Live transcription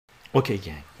Okay,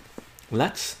 gang,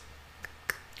 let's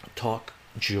talk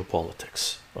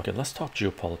geopolitics. Okay, let's talk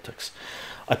geopolitics.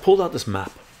 I pulled out this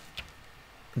map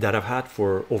that I've had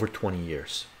for over 20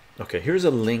 years. Okay, here's a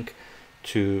link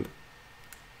to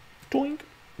doink.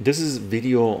 This is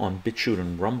video on BitChute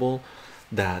and Rumble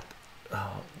that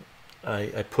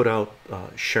I put out,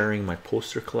 sharing my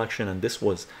poster collection, and this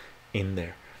was in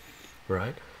there,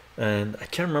 right? And I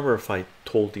can't remember if I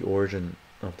told the origin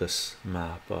of this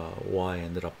map, why I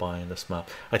ended up buying this map.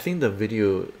 I think the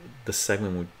video, the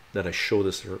segment that I showed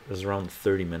this is around the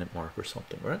 30-minute mark or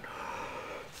something, right?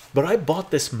 But I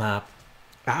bought this map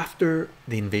after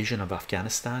the invasion of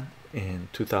Afghanistan in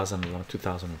 2011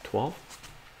 2012,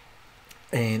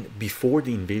 and before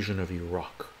the invasion of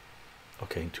Iraq,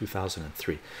 okay, in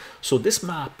 2003. So this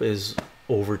map is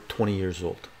over 20 years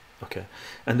old. Okay,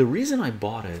 and the reason I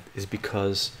bought it is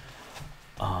because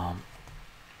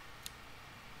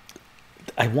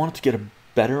I wanted to get a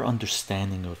better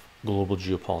understanding of global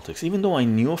geopolitics. Even though I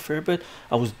knew a fair bit,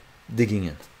 I was digging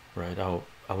in, right?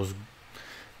 I was,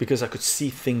 because I could see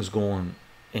things going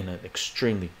in an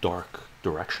extremely dark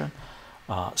direction,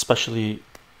 especially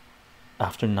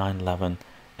after 9/11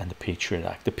 and the Patriot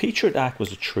Act. The Patriot Act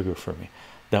was a trigger for me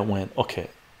that went, okay,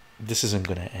 this isn't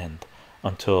going to end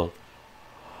until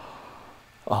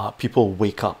people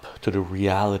wake up to the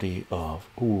reality of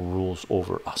who rules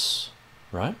over us,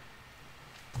 right?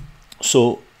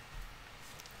 So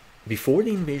before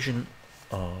the invasion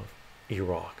of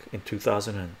Iraq in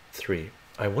 2003,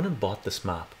 I went and bought this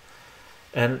map,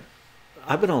 and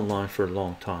I've been online for a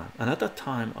long time, and at that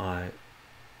time I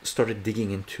started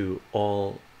digging into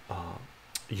all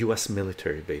US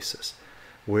military bases,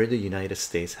 where the United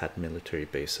States had military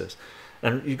bases.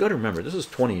 And you got to remember, this is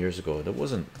 20 years ago. That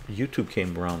wasn't, YouTube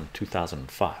came around in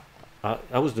 2005.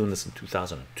 I was doing this in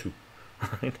 2002,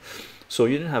 right? So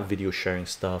you didn't have video sharing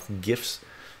stuff, gifs.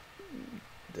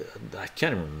 I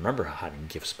can't even remember having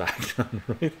gifs back then,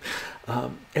 right?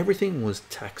 Everything was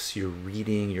text. You're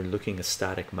reading, you're looking at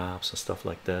static maps and stuff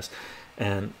like this,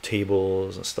 and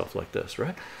tables and stuff like this,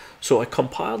 right? So I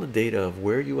compiled the data of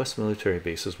where US military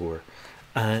bases were,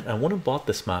 and I went and bought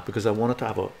this map because I wanted to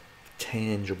have a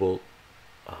tangible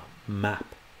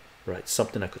map, right?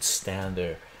 Something I could stand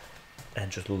there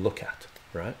and just look at,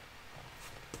 right?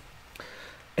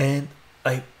 And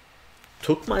I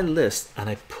took my list and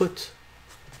I put,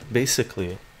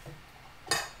 basically,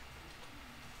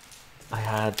 I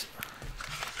had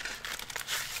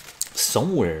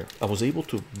somewhere I was able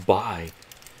to buy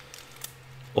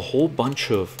a whole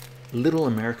bunch of little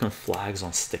American flags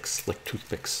on sticks, like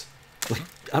toothpicks. Like,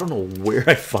 I don't know where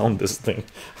I found this thing,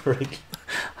 right?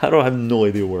 I don't have no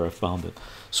idea where I found it.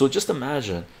 So just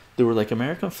imagine there were like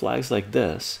American flags like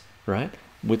this, right,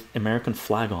 with American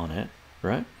flag on it,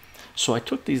 right? So I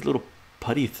took these little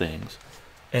putty things,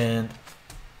 and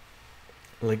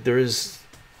like there is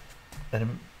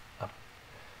an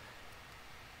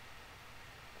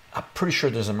I'm pretty sure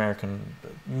there's American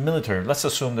military. Let's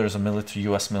assume there's a military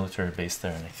US military base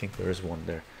there, and I think there is one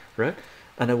there, right?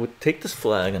 And I would take this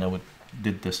flag and I would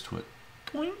did this to it,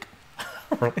 Twink.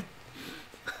 Right?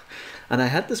 And I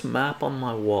had this map on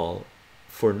my wall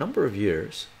for a number of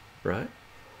years, right,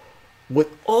 with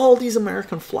all these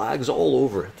American flags all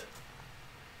over it.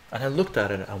 And I looked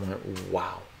at it and I went,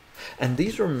 wow. And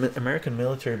these were American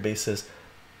military bases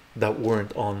that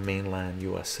weren't on mainland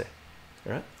USA,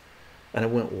 right? And I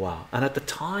went, wow. And at the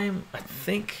time, I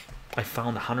think I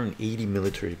found 180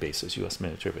 military bases, US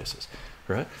military bases,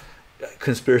 right?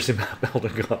 Conspiracy map, Elder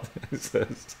God, it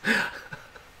says.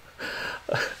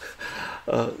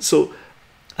 So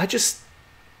I just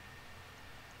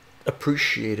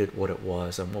appreciated what it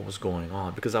was and what was going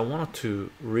on, because I wanted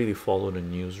to really follow the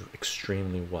news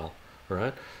extremely well,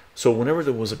 right? So whenever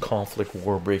there was a conflict,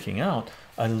 war breaking out,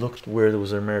 I looked where there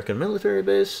was an American military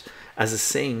base. As the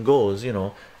saying goes, you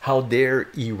know, how dare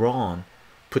Iran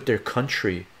put their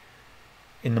country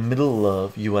in the middle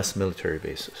of US military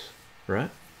bases, right?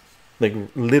 Like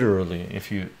literally,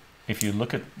 if you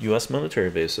look at US military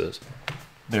bases,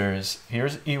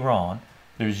 here's Iran,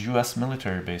 there's US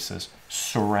military bases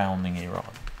surrounding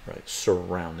Iran, right?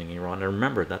 Surrounding Iran. And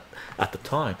remember that at the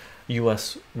time,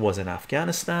 US was in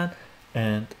Afghanistan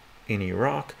and in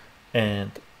Iraq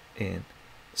and in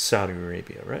Saudi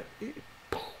Arabia, right?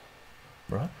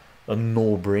 Right? A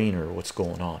no-brainer what's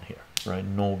going on here, right?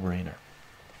 No-brainer.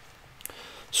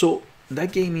 So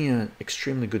that gave me an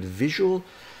extremely good visual,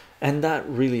 and that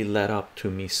really led up to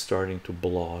me starting to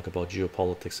blog about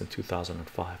geopolitics in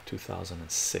 2005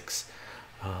 2006.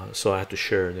 So I had to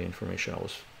share the information I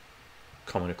was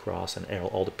coming across and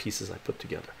all the pieces I put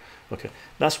together. Okay,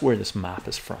 that's where this map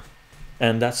is from,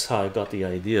 and that's how I got the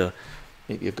idea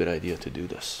maybe a good idea to do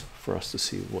this for us to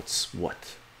see what's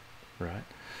what, right?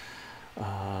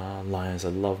 Lions, I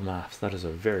love maps. That is a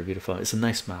very beautiful, it's a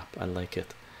nice map, I like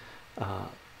it.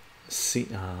 See,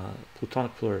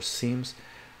 Plutonic Plural seems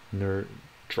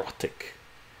nerdrotic.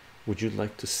 Would you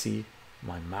like to see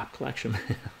my map collection?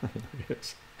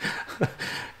 Yes.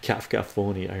 Kafka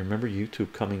phony. I remember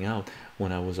YouTube coming out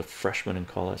when I was a freshman in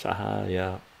college. Aha,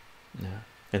 yeah, yeah.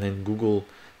 And then Google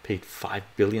paid $5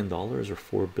 billion or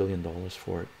 $4 billion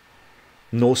for it.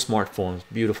 No smartphones,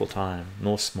 beautiful time.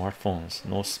 No smartphones,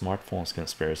 no smartphones.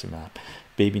 Conspiracy map,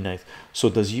 baby knife. So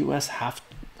does US have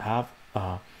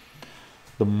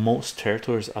the most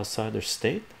territories outside their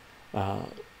state,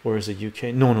 or is it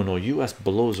UK? No, no, no. US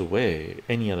blows away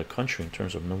any other country in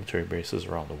terms of military bases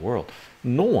around the world.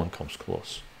 No one comes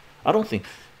close. I don't think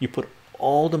you put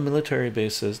all the military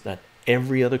bases that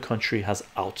every other country has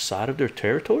outside of their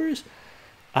territories.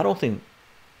 I don't think,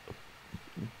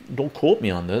 don't quote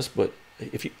me on this, but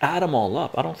if you add them all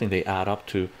up, I don't think they add up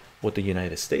to what the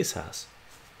United States has,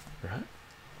 right?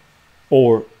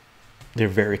 Or they're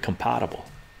very compatible,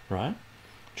 right?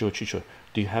 Joe Chicho,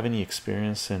 do you have any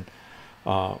experience in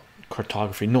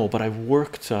cartography? No, but I've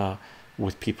worked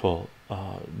with people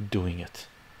doing it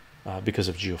because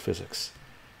of geophysics.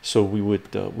 So we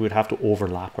would have to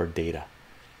overlap our data,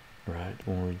 right,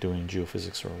 when we're doing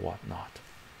geophysics or whatnot.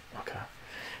 Okay,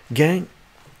 gang,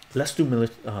 let's do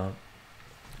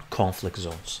conflict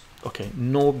zones. Okay,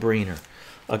 no brainer.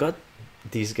 I got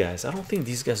these guys. I don't think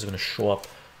these guys are going to show up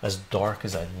as dark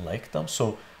as I like them.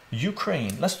 So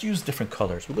Ukraine, let's use different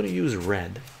colors. We're going to use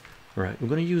red, right? We're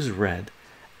going to use red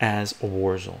as a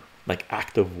war zone, like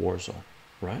active war zone,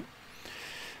 right?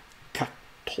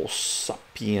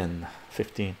 Sapien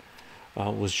 15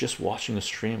 was just watching a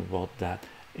stream about that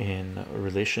in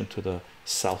relation to the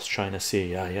South China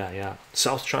Sea. Yeah,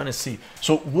 South China Sea.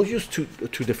 So we'll use two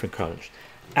different colors.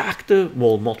 Active,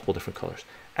 well, multiple different colors.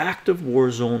 Active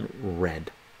war zone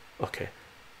red. Okay,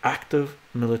 active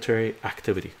military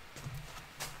activity.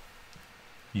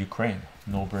 Ukraine,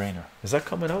 no brainer. Is that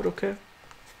coming out okay?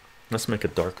 Let's make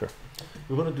it darker.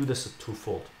 We're going to do this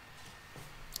twofold.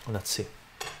 Let's see.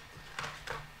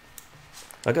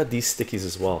 I got these stickies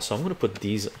as well, so I'm going to put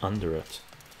these under it,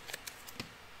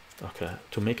 okay,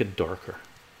 to make it darker.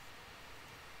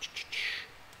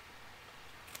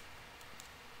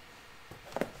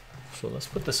 So let's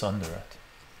put this under it.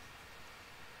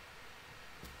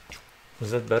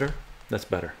 Is that better? That's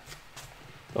better.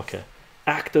 Okay,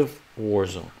 active war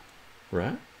zone,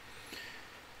 right?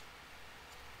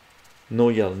 No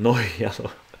yellow, no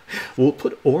yellow. We'll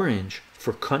put orange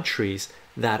for countries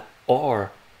that are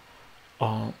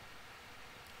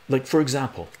like, for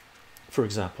example,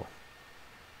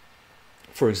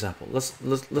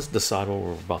 let's decide what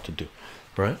we're about to do,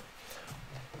 right?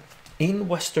 In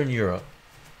Western Europe,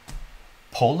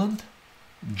 Poland,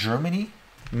 Germany,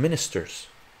 ministers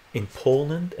in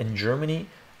Poland and Germany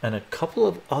and a couple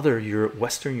of other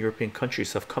Western European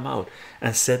countries have come out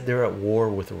and said they're at war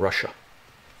with Russia,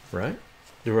 right?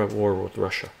 They're at war with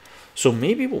Russia. So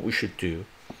maybe what we should do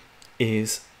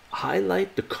is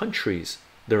highlight the countries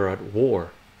that are at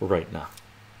war right now.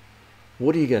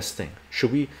 What do you guys think?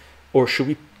 Should we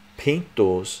paint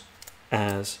those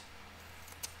as,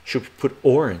 should we put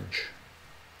orange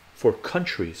for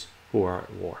countries who are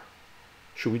at war?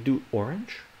 Should we do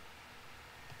orange?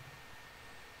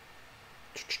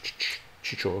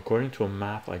 Chycho, according to a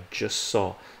map I just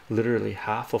saw, literally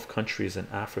half of countries in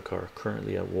Africa are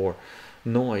currently at war.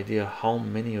 No idea how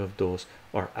many of those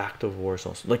are active war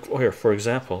zones. Like, oh, here, for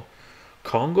example,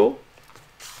 Congo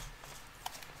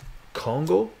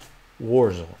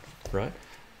war zone, right?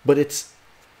 But it's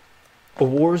a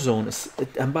war zone.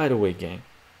 And by the way, gang,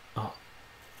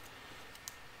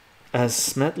 as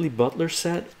Smedley Butler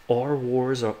said, all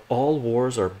wars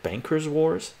are bankers'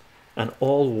 wars, and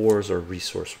all wars are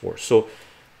resource wars. So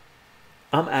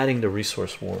I'm adding the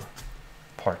resource war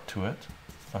part to it,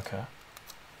 okay?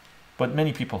 But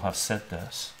many people have said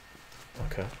this,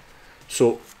 okay?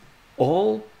 So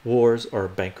all wars are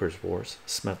bankers' wars,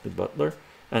 Smedley Butler,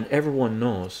 and everyone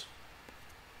knows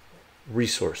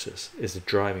resources is the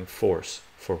driving force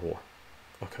for war,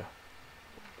 okay?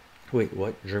 Wait,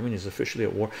 what? Germany is officially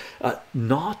at war?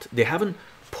 Not, they haven't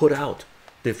put out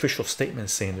the official statement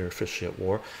saying they're officially at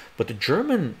war, but the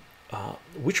German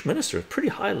which minister, pretty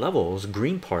high level, it was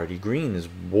Green Party. Green is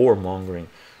warmongering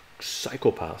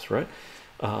psychopaths, right?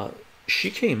 She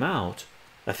came out,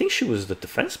 I think she was the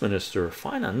defense minister or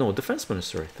finance, no, defense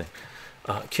minister, I think,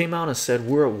 came out and said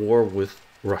we're at war with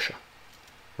Russia,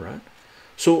 right?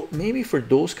 So maybe for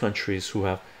those countries who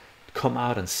have come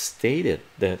out and stated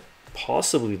that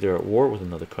possibly they're at war with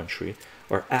another country,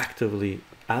 are actively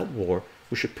at war,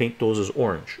 we should paint those as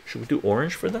orange. Should we do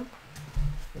orange for them?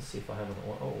 Let's see if I have an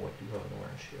orange. Oh, I do have an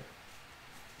orange here.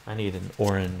 I need an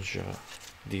orange,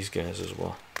 these guys as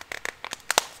well.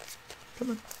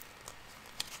 Come on.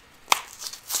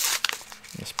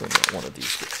 Let's bring out one of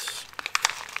these guys.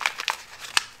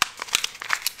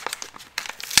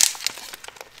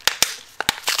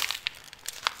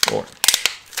 Orange.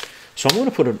 So I'm going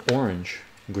to put an orange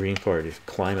green party,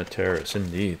 climate terrorists,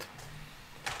 indeed.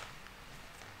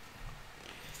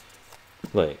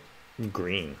 Like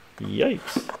green,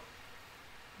 yikes.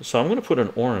 So I'm going to put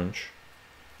an orange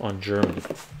on Germany.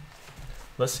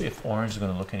 Let's see if orange is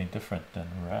going to look any different than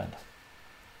red.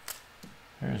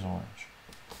 Here's orange.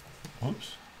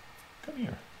 Oops, come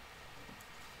here.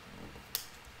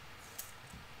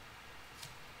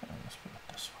 Let's put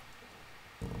it this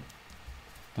way.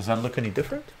 Does that look any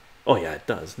different? Oh yeah, it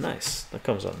does. Nice. That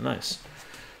comes out nice.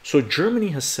 So Germany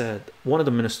has said, one of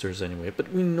the ministers anyway,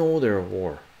 but we know they're at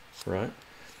war, right?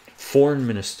 Foreign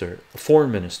minister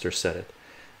said it,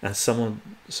 and some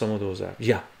of those are,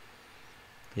 yeah.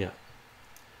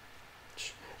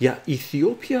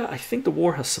 Ethiopia, I think the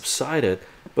war has subsided,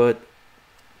 but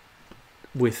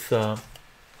with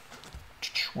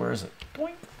where is it?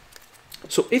 Boing.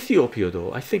 So Ethiopia,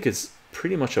 though, I think is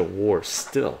pretty much at war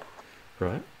still,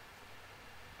 right?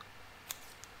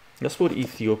 Let's put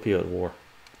Ethiopia at war,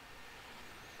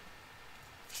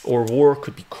 or war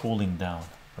could be cooling down,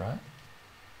 right?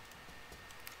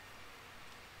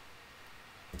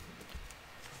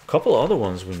 A couple other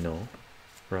ones we know,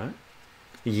 right?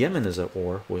 Yemen is at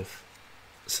war with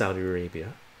Saudi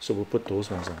Arabia, so we'll put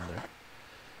those ones on there.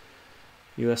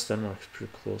 US Denmark is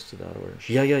pretty close to that orange.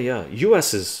 Yeah.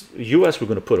 US we're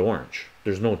going to put orange.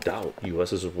 There's no doubt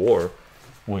US is at war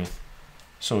with.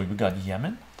 So we got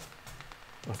Yemen.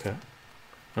 Okay,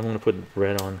 I'm going to put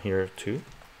red on here too.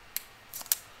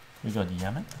 We got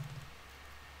Yemen,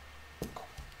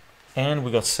 and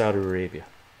we got Saudi Arabia.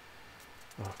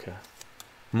 Okay,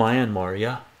 Myanmar,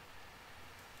 yeah.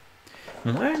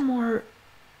 Myanmar,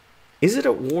 is it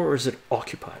at war or is it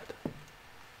occupied?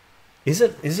 Is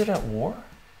it at war?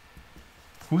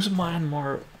 Who's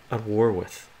Myanmar at war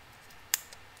with?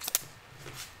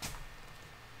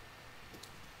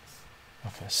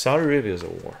 Okay, Saudi Arabia is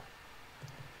at war.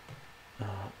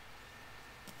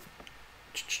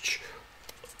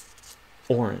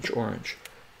 Orange.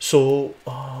 So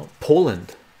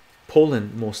Poland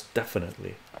most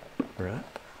definitely, right?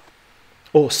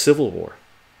 Oh, civil war.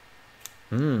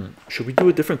 Should we do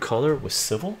a different color with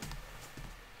civil?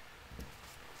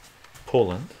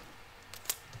 Poland.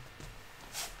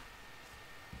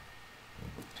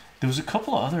 There was a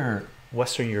couple of other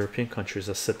Western European countries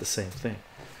that said the same thing.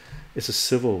 It's a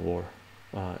civil war,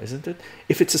 isn't it?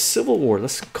 If it's a civil war,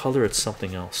 let's color it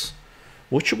something else.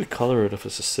 What should we color it if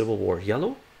it's a civil war?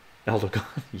 Yellow? Erdogan,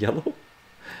 yellow?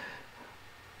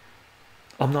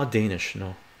 I'm not Danish,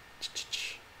 no.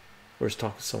 We're just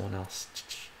talking to someone else.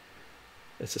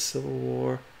 It's a civil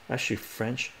war. Actually,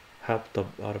 French helped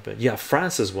out a bit. Yeah,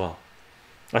 France as well.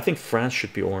 I think France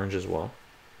should be orange as well.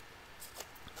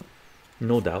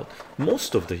 No doubt.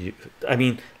 Most of the, I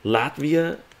mean,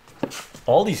 Latvia,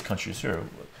 all these countries here,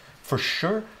 for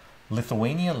sure.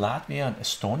 Lithuania, Latvia, and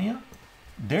Estonia,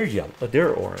 they're yellow.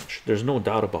 They're orange. There's no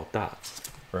doubt about that,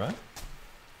 right?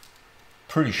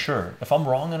 Pretty sure. If I'm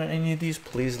wrong on any of these,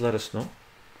 please let us know.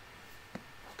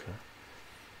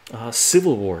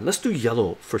 Civil war. Let's do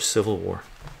yellow for civil war.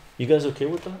 You guys okay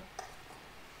with that?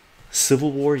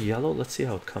 Civil war yellow. Let's see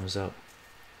how it comes out.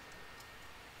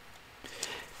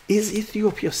 Is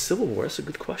Ethiopia civil war? That's a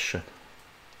good question.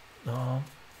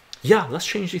 Yeah, let's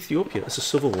change Ethiopia. It's a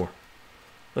civil war.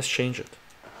 Let's change it.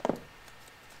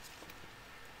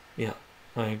 Yeah,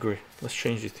 I agree. Let's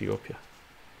change Ethiopia.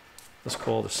 Let's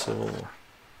call it a civil war.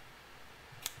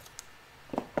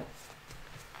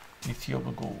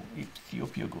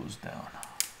 Ethiopia goes down.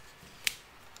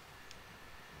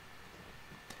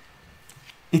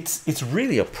 It's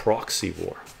really a proxy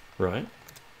war, right?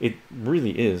 It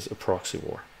really is a proxy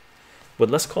war. But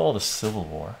let's call it a civil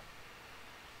war.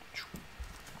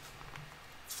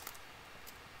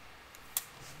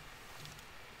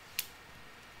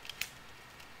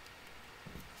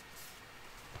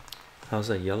 How's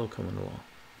that yellow coming along?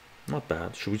 Not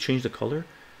bad. Should we change the color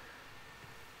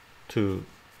to,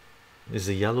 is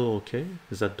the yellow okay?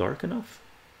 Is that dark enough?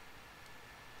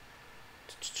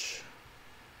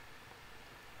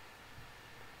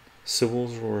 Civil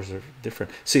wars are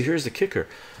different. See, here's the kicker.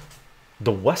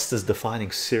 The West is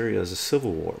defining Syria as a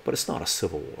civil war, but it's not a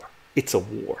civil war. It's a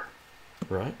war,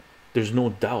 right? There's no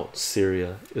doubt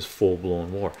Syria is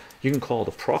full-blown war. You can call it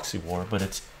a proxy war, but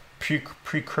it's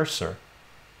precursor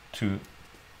to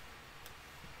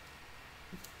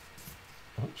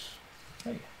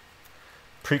hey,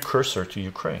 precursor to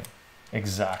Ukraine,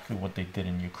 exactly what they did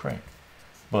in Ukraine,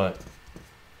 but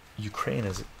Ukraine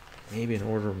is maybe an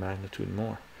order of magnitude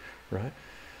more, right?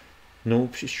 No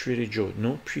peace treaty, Joe.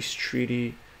 No peace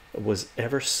treaty was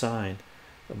ever signed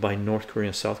by North Korea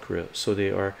and South Korea, so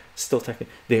they are still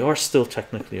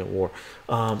technically at war.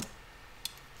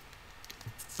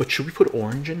 But should we put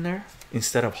orange in there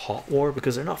instead of hot war,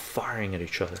 because they're not firing at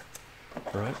each other,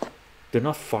 right? They're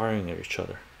not firing at each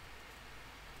other.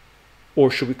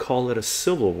 Or should we call it a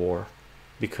civil war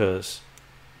because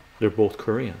they're both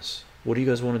Koreans? What do you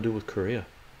guys want to do with Korea?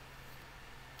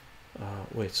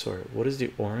 Wait, sorry, what is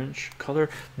the orange color?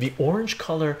 The orange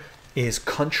color is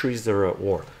countries that are at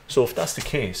war. So if that's the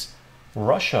case,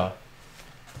 Russia,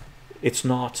 it's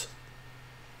not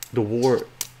the war.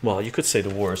 Well, you could say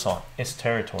the war is on its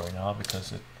territory now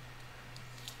because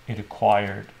it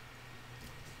acquired,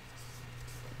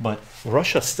 but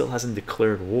Russia still hasn't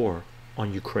declared war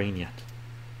on Ukraine yet,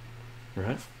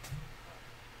 right?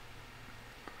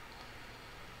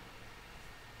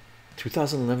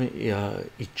 2011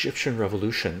 Egyptian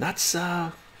revolution. That's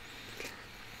that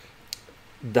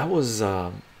was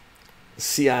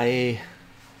CIA.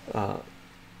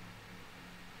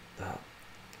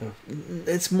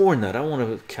 It's more than that. I don't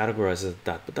want to categorize it as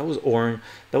that, but that was orange.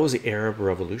 That was the Arab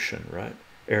Revolution, right?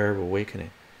 Arab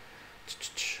awakening.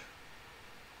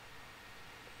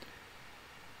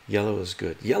 Yellow is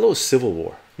good. Yellow is civil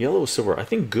war. Yellow is civil war. I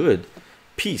think good.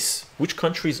 Peace. Which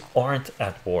countries aren't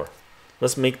at war?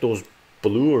 Let's make those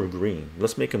blue or green.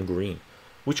 Let's make them green.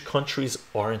 Which countries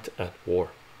aren't at war?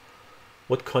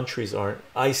 What countries aren't?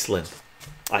 Iceland.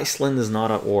 Iceland is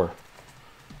not at war.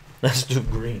 Let's do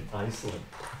green. Iceland.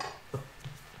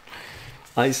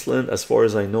 Iceland, as far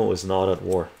as I know, is not at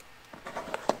war.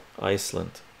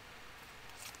 Iceland.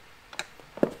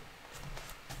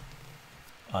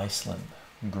 Iceland.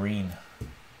 Green.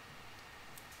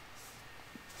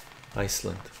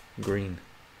 Iceland. Green.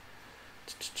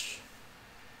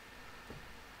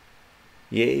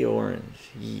 Yay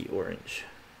orange. Yee orange.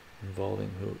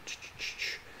 Involving who?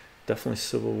 Definitely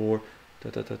civil war.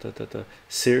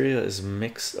 Syria is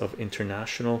mix of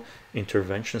international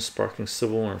intervention sparking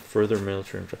civil war and further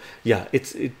military. Yeah,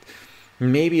 it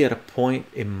maybe at a point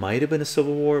it might have been a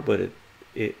civil war, but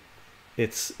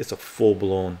it's a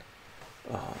full-blown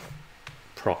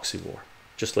proxy war,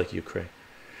 just like Ukraine.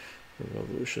 The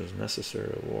revolution is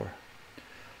necessary war.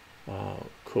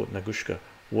 Quote Nagushka,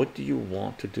 what do you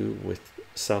want to do with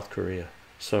South Korea?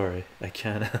 Sorry, I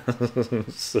can't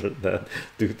answer that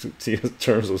due to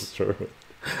terms of service.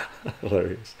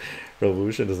 Hilarious.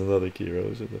 Revolution is another key.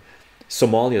 Revolution.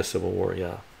 Somalia civil war.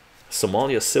 Yeah,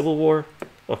 Somalia civil war.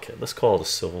 Okay, let's call it a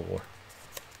civil war.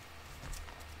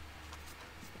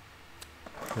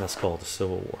 Let's call it a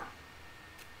civil war.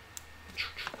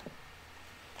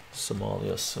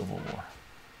 Somalia civil war.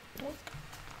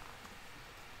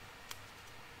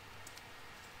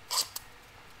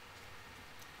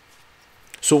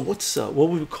 So what's what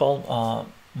would we call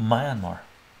Myanmar?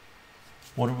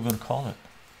 What are we going to call it?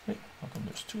 Wait, how come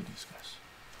there's two of these guys?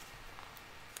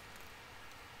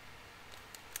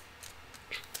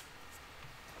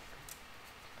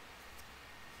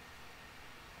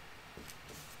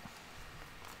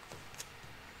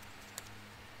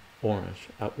 Orange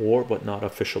at war but not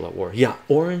official at war. Yeah,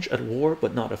 orange at war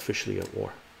but not officially at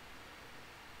war.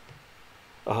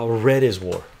 Red is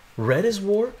war. Red is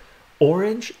war.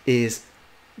 Orange is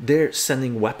they're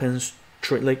sending weapons.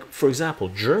 Like for example,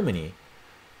 Germany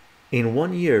in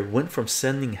 1 year went from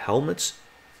sending helmets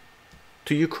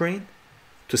to Ukraine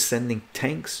to sending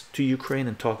tanks to Ukraine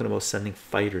and talking about sending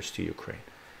fighters to Ukraine.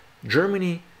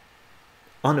 Germany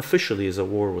unofficially is at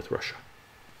war with Russia.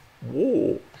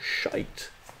 Whoa,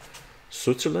 shite.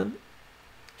 Switzerland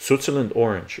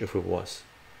orange if it was.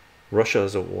 Russia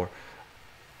is at war.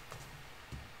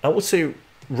 I would say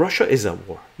Russia is at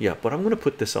war. Yeah, but I'm going to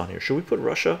put this on here. Should we put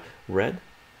Russia red?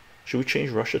 Should we change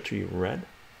Russia to red?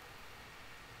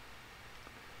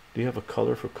 Do you have a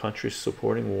color for countries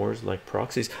supporting wars like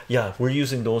proxies? Yeah, we're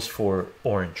using those for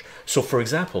orange. So for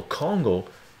example, Congo,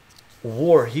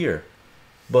 war here,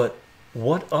 but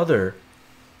what other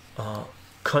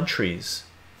countries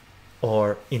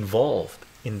are involved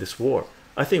in this war?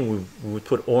 I think we would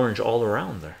put orange all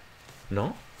around there.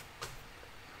 No?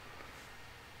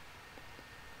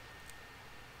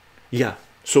 Yeah,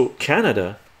 so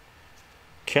Canada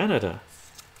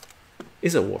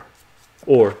is at war,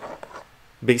 or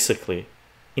basically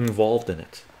involved in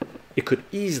it. It could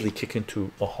easily kick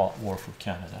into a hot war for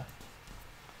Canada.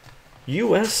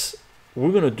 US,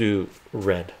 we're gonna do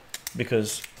red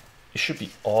because it should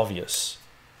be obvious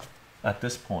at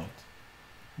this point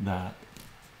that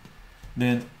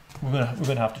then we're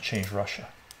gonna have to change Russia.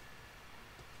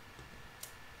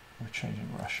 We're changing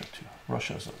Russia too.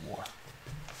 Russia is at war.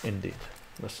 Indeed.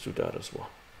 Let's do that as well.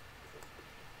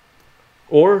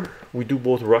 Or we do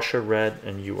both Russia red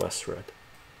and US red.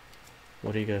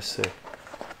 What do you guys say?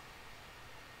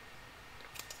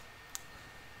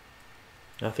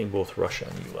 I think both Russia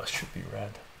and US should be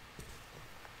red.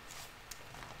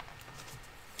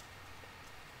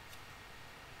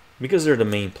 Because they're the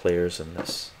main players in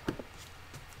this.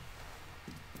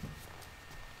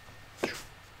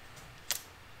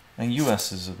 And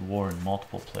US is at war in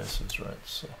multiple places, right?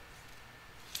 So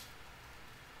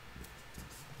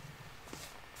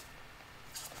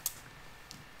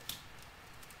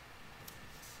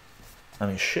I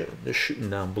mean, shit, they're shooting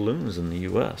down balloons in the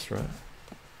US, right?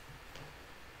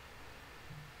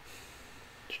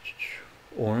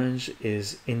 Orange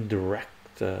is indirect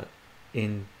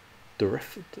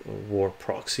war,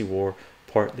 proxy war,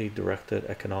 partly directed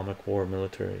economic war,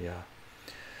 military.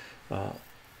 Yeah.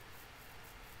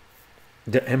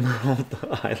 The Emerald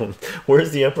Island.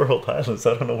 Where's the Emerald Islands?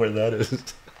 I don't know where that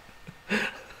is.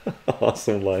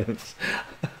 Awesome lines.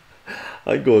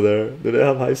 I go there. Do they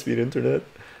have high-speed internet?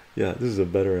 Yeah, this is a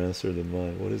better answer than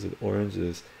mine. What is it? Orange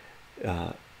is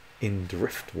in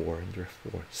drift war,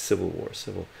 civil war,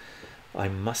 civil. I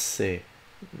must say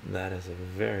that is a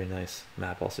very nice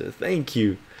map. Also, thank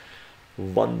you,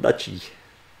 Vandachi.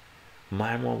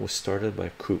 Myanmar was started by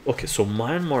coup. Okay, so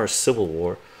Myanmar is civil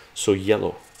war, so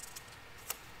yellow.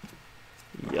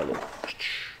 Yellow.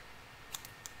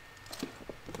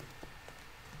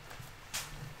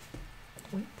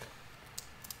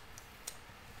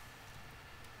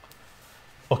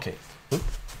 Okay.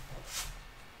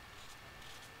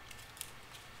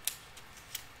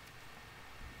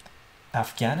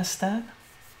 Afghanistan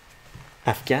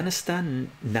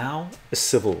now a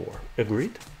civil war.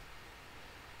 Agreed.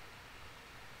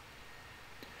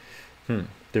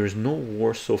 There is no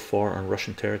war so far on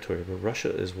Russian territory, but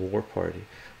Russia is war party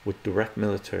with direct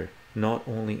military, not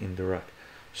only indirect.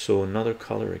 So another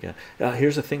color again.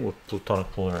 Here's the thing with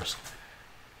Plutonic polarists.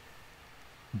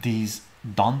 These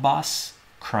Donbass,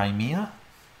 Crimea,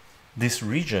 this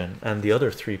region and the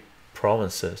other three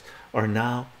provinces are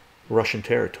now Russian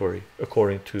territory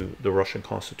according to the Russian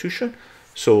constitution.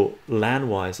 So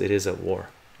land-wise it is at war,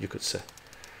 you could say.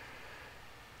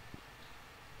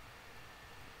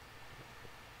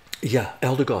 Yeah,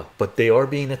 Elder God, but they are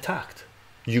being attacked.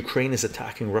 Ukraine is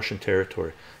attacking Russian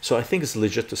territory, so I think it's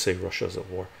legit to say Russia is at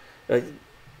war.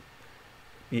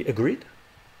 You agreed?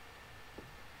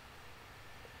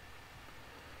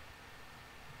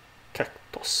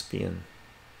 Cactospian.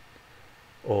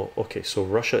 Oh, okay, so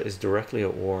Russia is directly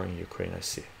at war in Ukraine. I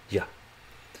see. Yeah,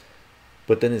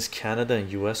 but then is Canada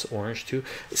and US orange too?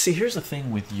 See, here's the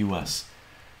thing with US.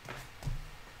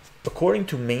 According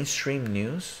to mainstream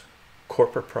news,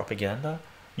 corporate propaganda,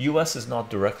 US is not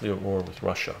directly at war with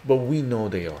Russia, but we know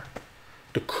they are.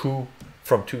 The coup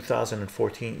from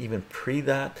 2014, even pre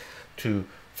that, to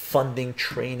funding,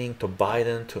 training, to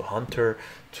Biden, to Hunter,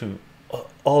 to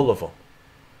all of them.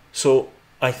 So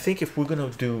I think if we're gonna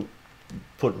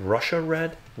put Russia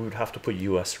red, we would have to put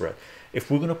US red. If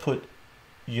we're gonna put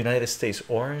United States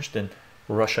orange, then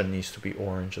Russia needs to be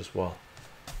orange as well.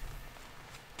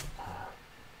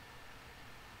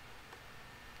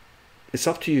 It's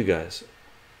up to you guys.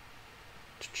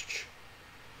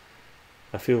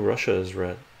 I feel Russia is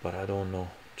red, but I don't know.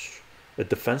 A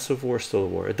defensive war is still a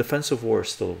war. A defensive war is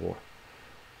still a war.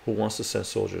 Who wants to send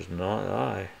soldiers? Not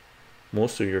I.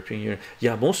 Most of European Union.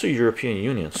 Yeah, most of European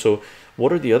Union. So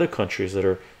what are the other countries that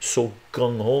are so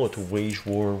gung-ho to wage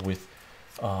war with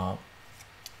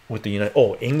the United?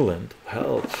 Oh, England.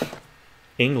 Hell,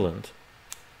 England.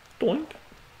 Doink.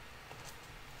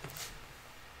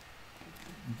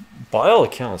 By all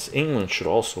accounts, England should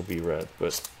also be red,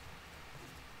 but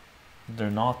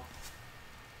they're not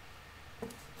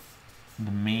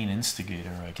the main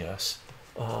instigator, I guess.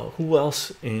 Who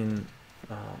else in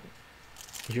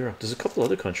Europe? There's a couple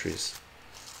other countries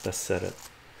that said it.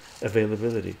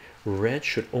 Availability. Red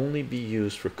should only be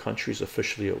used for countries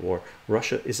officially at war.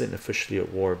 Russia isn't officially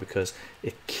at war because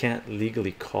it can't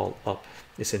legally call up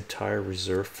its entire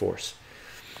reserve force.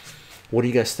 What do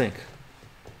you guys think?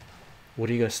 What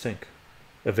do you guys think?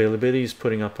 Availability is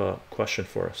putting up a question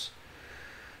for us.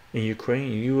 In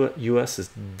Ukraine, US is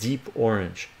deep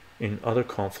orange. In other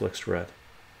conflicts, red.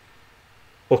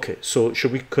 Okay, so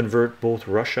should we convert both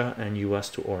Russia and US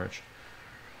to orange?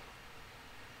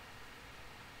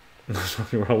 There's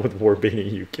nothing wrong with war being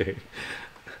in UK.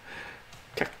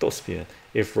 Cactospian.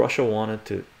 If Russia wanted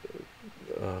to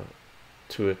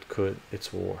to it could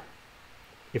it's war.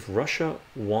 If Russia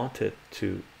wanted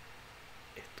to,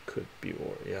 it could be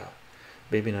war. Yeah,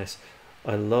 baby nice.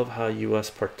 I love how US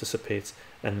participates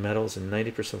and meddles in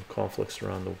 90% of conflicts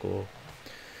around the globe.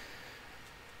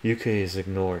 UK is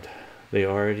ignored. They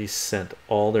already sent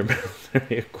all their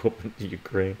military equipment to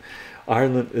Ukraine.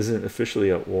 Ireland isn't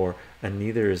officially at war, and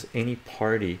neither is any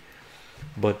party,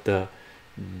 but the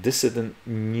dissident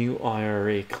new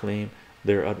IRA claim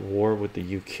they're at war with the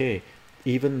UK,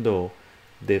 even though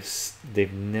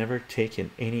they've never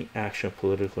taken any action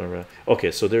political around.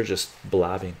 Okay, so they're just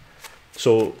blabbing.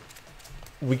 So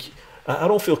we I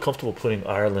don't feel comfortable putting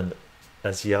Ireland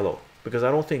as yellow because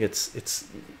I don't think it's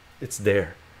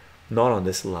there, not on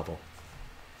this level.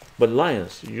 But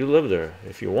Lions, you live there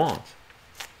if you want.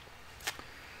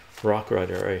 Rock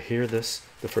Rider, I hear this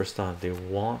the first time. They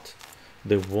won't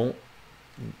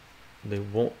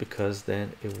because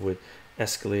then it would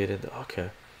escalate it. Okay,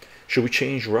 should we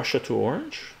change Russia to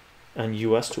orange and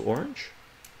US to orange?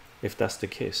 If that's the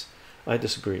case, I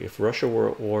disagree. If Russia were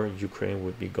at war, Ukraine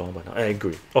would be gone by now. I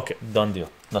agree. Okay, done deal.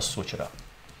 Let's switch it up.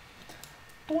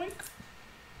 Doink.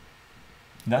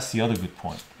 That's the other good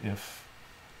point. If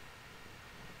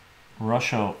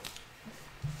Russia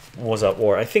was at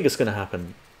war, I think it's going to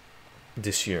happen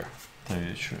this year, to tell you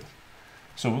the truth.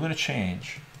 So we're going to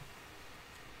change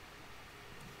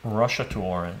Russia to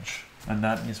orange, and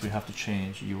that means we have to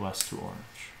change US to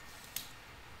orange.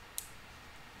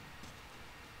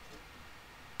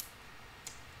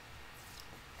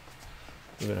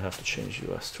 We're going to have to change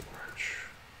US to orange.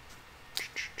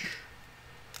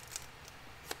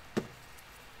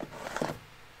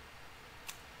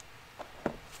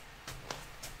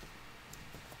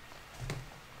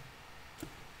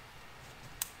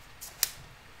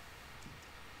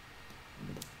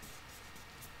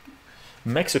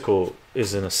 Mexico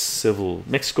is in a civil.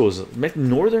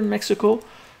 Northern Mexico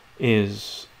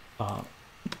is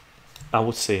I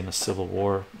would say in a civil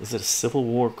war. Is it a civil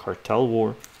war, cartel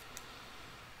war?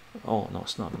 Oh no,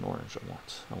 it's not an orange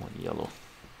I want yellow.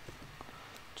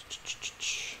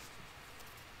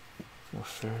 More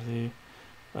fairly,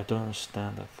 I don't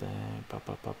understand that thing.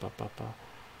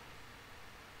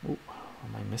 Ooh,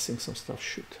 am I missing some stuff?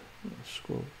 Shoot,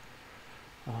 scroll.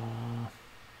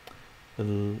 A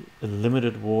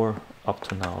limited war up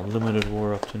to now.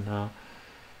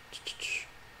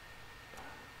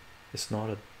 It's not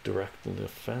a directly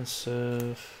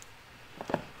offensive.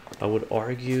 I would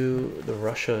argue the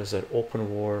Russia is at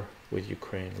open war with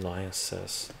Ukraine. Lion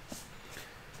says.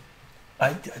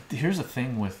 Here's the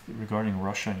thing with regarding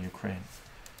Russia and Ukraine.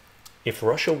 If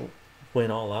Russia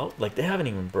went all out, like they haven't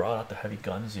even brought out the heavy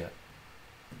guns yet.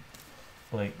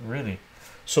 Like really.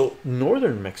 So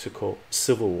northern Mexico,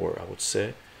 civil war, I would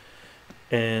say,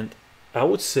 and I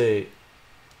would say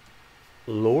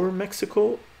lower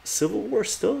Mexico, civil war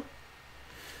still.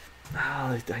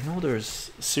 I know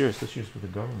there's serious issues with the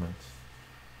government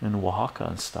in Oaxaca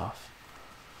and stuff.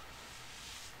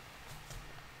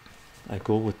 I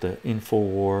go with the info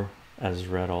war as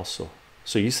red also.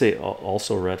 So you say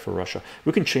also red for Russia.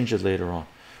 We can change it later on.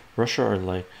 Russia are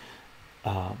like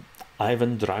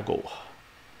Ivan Drago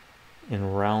in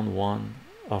round 1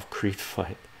 of Creed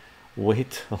fight.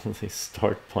 Wait till they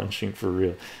start punching for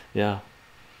real. Yeah,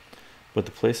 but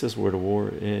the places where the war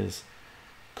is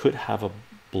could have a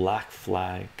black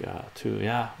flag too.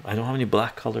 Yeah, I don't have any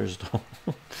black colors though.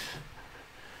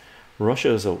 Russia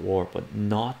is at war, but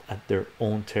not at their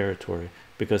own territory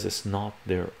because it's not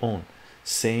their own.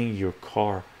 Saying your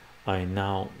car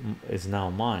is now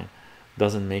mine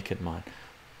doesn't make it mine.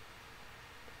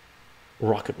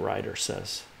 Rocket Rider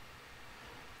says.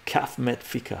 Kafmet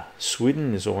Fika.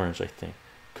 Sweden is orange, I think,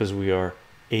 because we are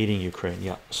aiding Ukraine.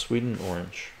 Yeah, Sweden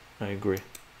orange. I agree.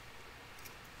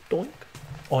 Doink.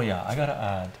 Oh yeah, I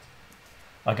gotta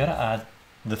add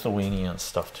Lithuania and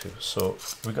stuff too. So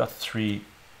we got 3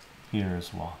 here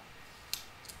as well,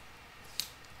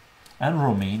 and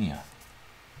Romania.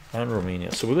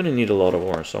 So we're gonna need a lot of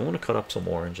orange. So I'm gonna cut up some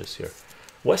oranges here.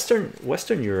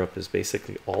 Western Europe is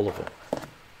basically all of it.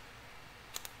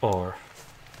 Or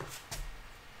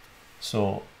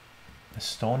so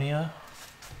Estonia.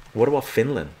 What about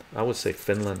Finland? I would say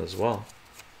Finland as well.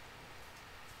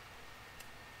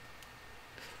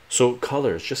 So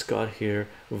colors just got here.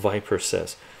 Viper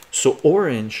says so.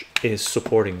 Orange is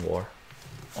supporting war.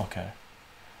 Okay,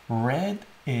 red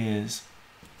is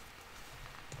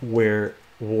where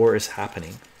war is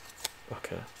happening.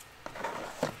 Okay,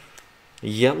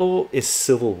 yellow is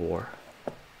civil war.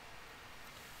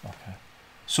 Okay,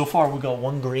 so far we got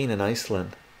 1 green in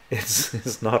Iceland.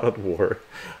 It's not at war.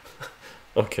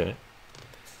 Okay,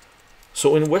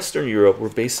 So in Western Europe, we're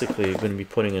basically going to be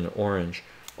putting an orange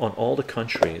on all the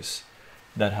countries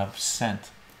that have sent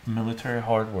military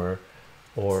hardware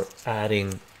or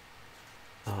adding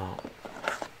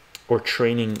or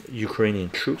training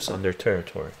Ukrainian troops on their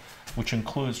territory, which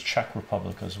includes Czech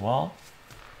Republic as well,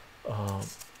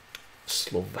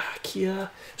 Slovakia,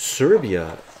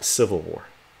 Serbia, civil war,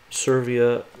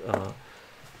 Serbia,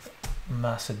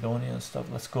 Macedonia and stuff.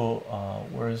 Let's go.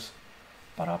 Where's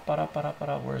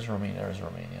where's Romania? There's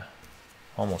Romania.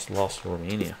 Almost lost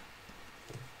Romania.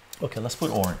 Okay, let's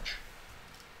put orange.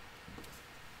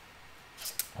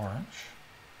 Orange.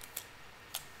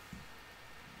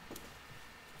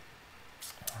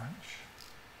 Orange.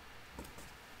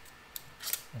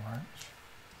 Orange.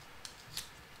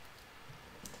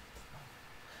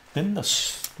 Didn't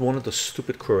one of the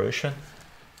stupid Croatian,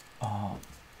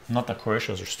 not that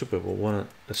Croatians are stupid, but one of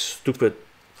the stupid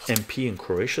MP in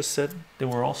Croatia said they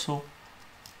were also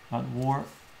at war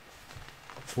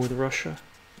with Russia?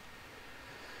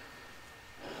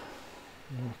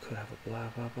 Could have a blah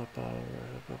blah blah blah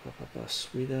blah blah blah blah.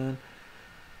 Sweden.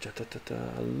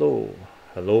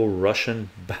 Hello, Russian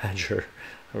badger.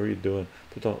 How are you doing?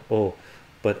 Oh,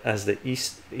 but as the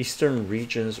eastern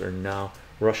regions are now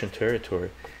Russian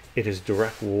territory, it is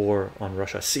direct war on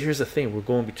Russia. See, here's the thing: we're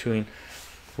going between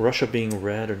Russia being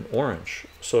red and orange.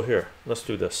 So here, let's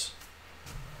do this.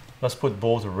 Let's put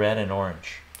both red and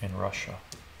orange in Russia.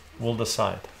 We'll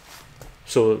decide.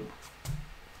 So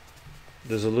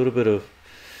there's a little bit of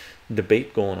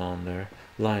debate going on there.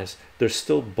 Lies, there's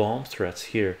still bomb threats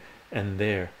here and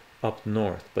there up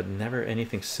north, but never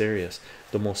anything serious.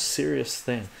 The most serious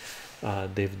thing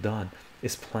they've done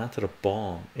is planted a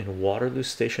bomb in Waterloo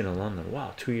Station in London.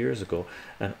 Wow, 2 years ago,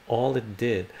 and all it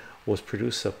did was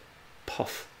produce a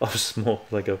puff of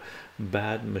smoke like a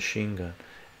bad machine gun.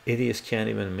 Idiots can't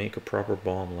even make a proper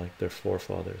bomb like their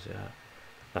forefathers. Yeah,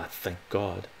 thank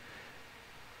God.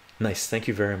 Nice, thank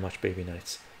you very much, baby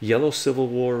knights. Yellow civil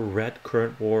war, red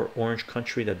current war, orange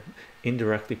country that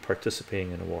indirectly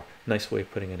participating in a war. Nice way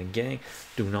of putting it in. Gang,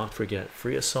 do not forget,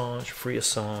 free Assange, free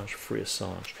Assange, free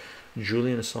Assange.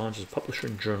 Julian Assange is a publisher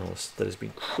and journalist that is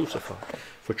being crucified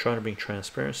for trying to bring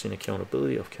transparency and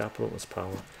accountability of capitalist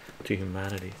power to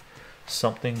humanity,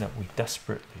 something that we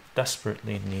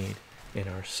desperately need in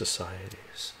our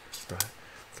societies, right?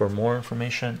 For more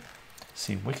information,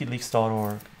 see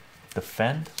wikileaks.org,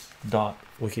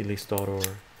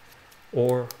 defend.wikileaks.org,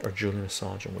 or our Julian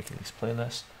Assange and WikiLeaks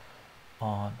playlist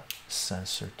on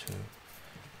Censor 2.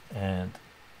 And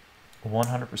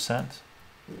 100%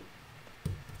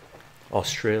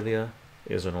 Australia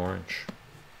is an orange,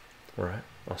 right?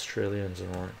 Australia is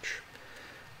an orange,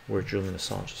 where Julian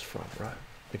Assange is from, right?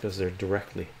 Because they're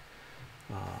directly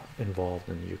involved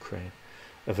in Ukraine.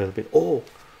 Availability. Oh,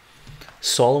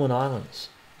 Solomon Islands.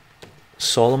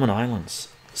 Solomon Islands.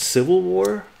 Civil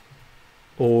war,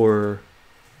 or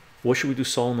what should we do?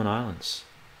 Solomon Islands.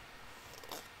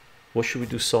 What should we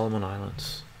do? Solomon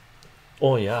Islands.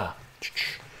 Oh yeah.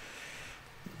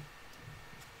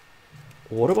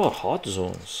 What about hot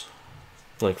zones?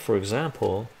 Like, for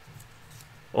example,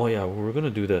 oh yeah, we're gonna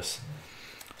do this.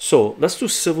 So let's do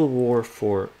civil war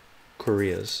for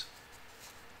Koreas.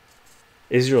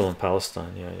 Israel and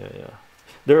Palestine. Yeah.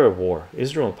 They're at war.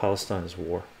 Israel and Palestine is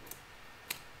war.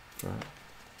 Right.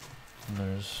 And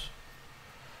there's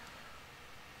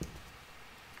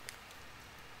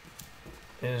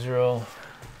Israel.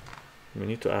 We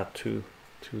need to add two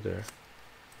there.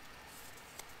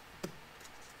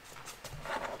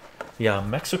 Yeah,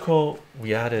 Mexico,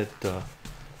 we added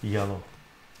yellow,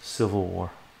 civil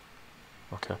war.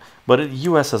 Okay, but the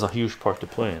US has a huge part to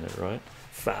play in it, right?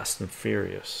 Fast and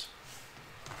Furious.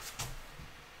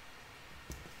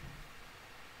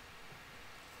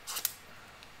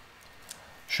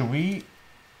 Should we?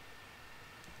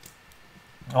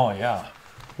 Oh yeah,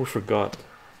 we forgot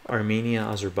Armenia,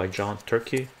 Azerbaijan,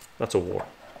 Turkey. That's a war.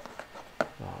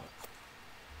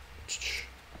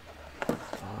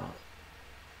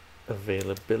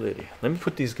 Availability. Let me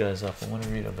put these guys up. I want to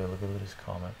read availability's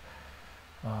comment.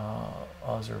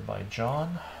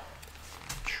 Azerbaijan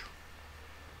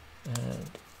and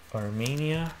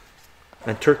Armenia,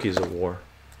 and Turkey is a war.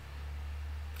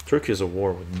 Turkey is a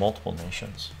war with multiple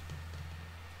nations.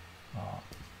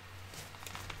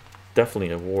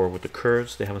 Definitely a war with the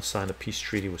Kurds. They haven't signed a peace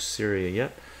treaty with Syria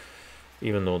yet,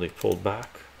 even though they pulled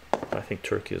back. I think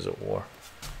Turkey is at war.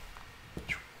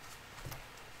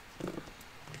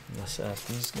 Let's ask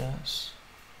these guys.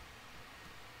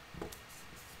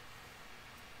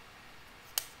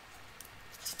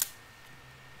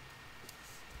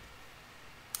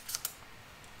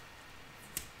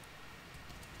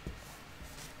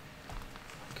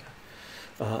 Okay.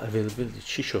 availability.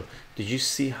 Chycho, did you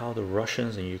see how the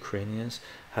Russians and Ukrainians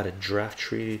had a draft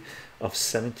treaty of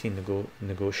 17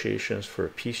 negotiations for a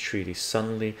peace treaty?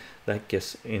 Suddenly that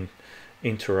gets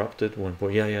interrupted when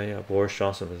Boris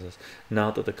Johnson says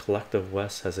now that the collective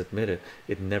West has admitted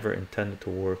it never intended to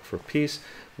work for peace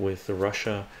with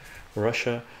Russia,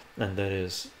 and that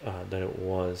it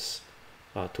was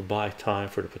to buy time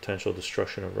for the potential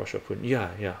destruction of Russia. Putin.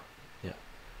 Yeah.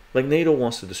 Like NATO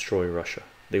wants to destroy Russia.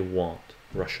 They want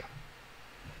Russia.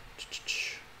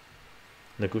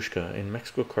 Nagushka, in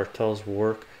Mexico, cartels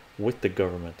work with the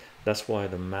government. That's why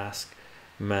the mask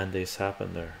mandates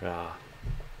happen there.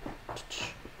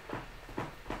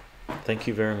 Thank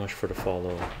you very much for the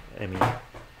follow, Emmy.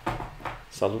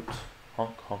 Salute.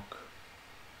 Honk honk.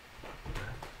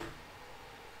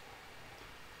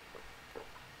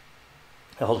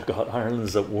 Elder God, Ireland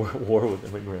is at war with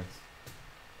immigrants.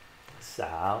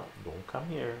 Sal, don't come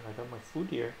here. I got my food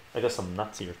here. I got some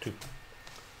nuts here too.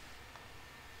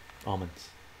 Almonds.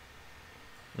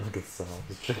 Look at Sal,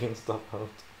 he's checking stuff out.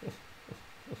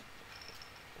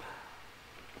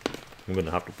 I'm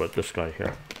gonna have to put this guy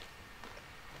here.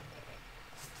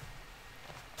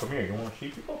 Come here, you wanna see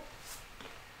people?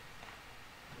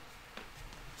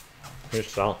 Here's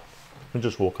Sal. He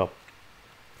just woke up.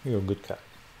 You're a good cat.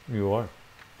 You are.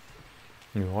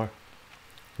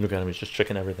 Look at him, he's just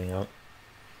checking everything out.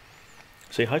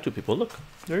 Say hi to people. Look,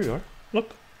 there you are.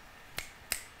 Look.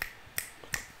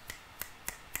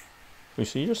 You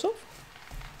see yourself?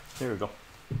 There we go.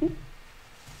 Ooh.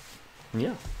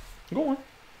 Yeah, go on.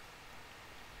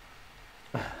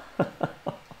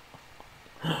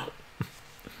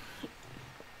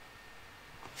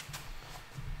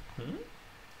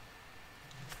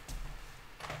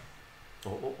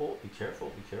 Oh, be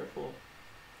careful,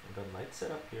 I've got lights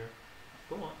set up here.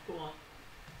 Go on.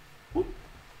 Whoop.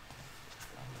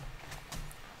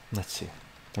 Let's see.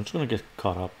 I'm just gonna get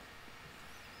caught up.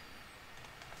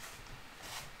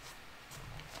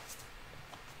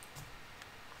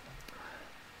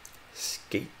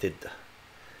 Skated.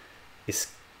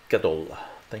 Iskadol.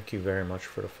 Thank you very much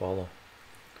for the follow.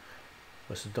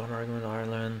 What's the done argument?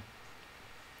 Ireland,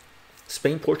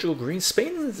 Spain, Portugal, Green.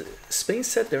 Spain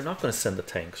said they're not going to send the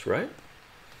tanks, right?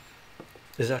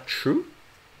 Is that true?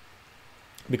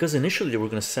 Because initially they were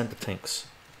going to send the tanks.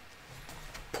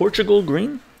 Portugal,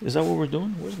 green. Is that what we're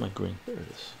doing? Where's my green? There it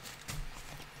is.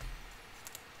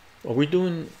 Are we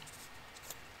doing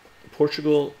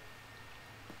Portugal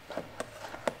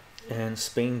and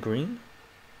Spain green?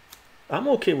 I'm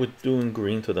okay with doing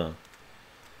green to them.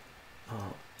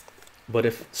 But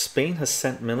if Spain has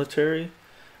sent military,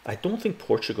 I don't think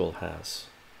Portugal has.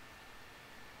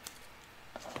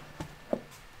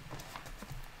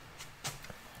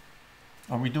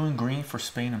 Are we doing green for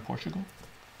Spain and Portugal?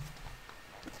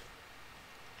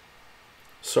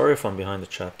 Sorry if I'm behind the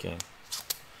chat game.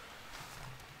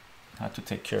 I had to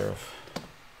take care of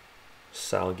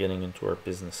Sal getting into our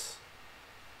business.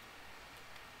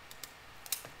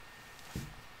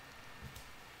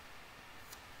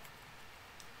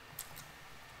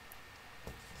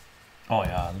 Oh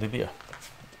yeah, Libya.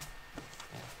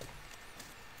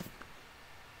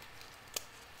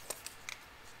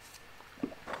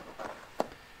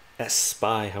 S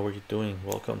Spy, how are you doing?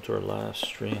 Welcome to our live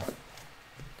stream.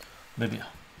 Libya,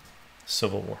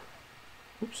 civil war.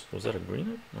 Oops, was that a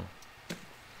green? No.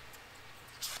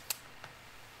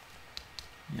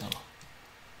 Yellow.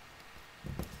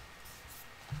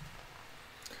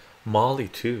 Mali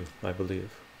too, I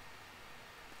believe.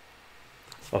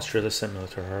 Australia sent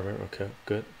military harbor. Okay,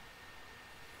 good.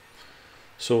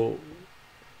 So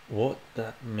what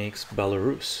that makes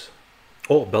Belarus?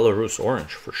 Oh, Belarus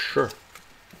orange for sure.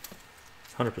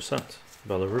 100%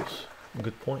 Belarus.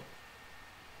 Good point.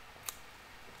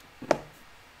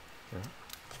 Yeah.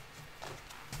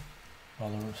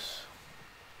 Belarus.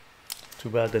 Too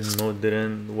bad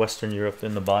didn't Western Europe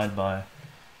didn't abide by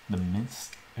the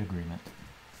Minsk agreement.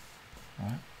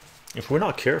 Right? If we're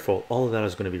not careful, all of that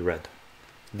is going to be red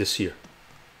this year,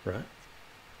 right?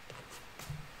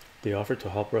 They offer to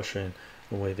help Russia in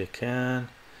the way they can.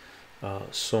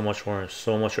 So much orange,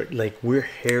 so much red. Like we're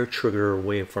hair trigger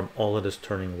away from all of this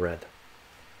turning red.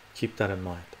 Keep that in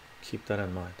mind. Keep that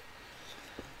in mind.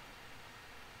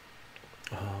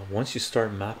 Once you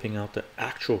start mapping out the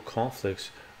actual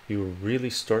conflicts, you really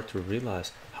start to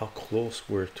realize how close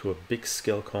we're to a big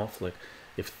scale conflict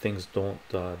if things don't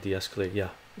de-escalate. Yeah,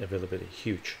 availability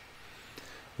huge.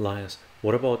 Lions,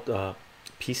 what about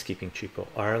peacekeeping, Chico?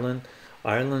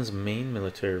 Ireland's main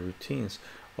military routines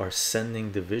are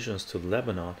sending divisions to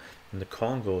Lebanon and the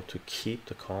Congo to keep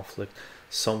the conflict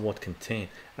somewhat contained.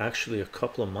 Actually, a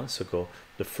couple of months ago,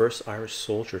 the first Irish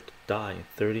soldier to die in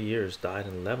 30 years died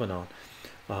in Lebanon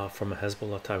from a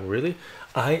Hezbollah attack. Really?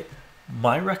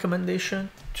 My recommendation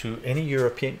to any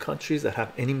European countries that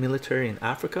have any military in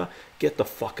Africa, get the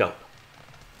fuck out.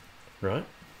 Right?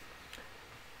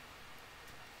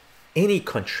 Any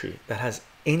country that has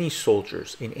any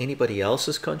soldiers in anybody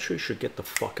else's country should get the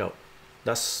fuck out.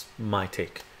 That's my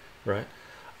take. Right?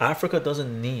 Africa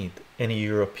doesn't need any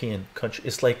European country.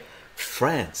 It's like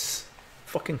France,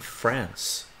 fucking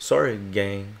France. Sorry,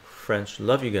 gang, French,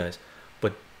 love you guys,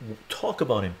 but talk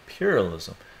about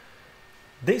imperialism.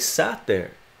 They sat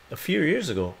there a few years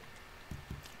ago.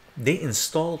 They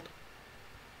installed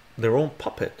their own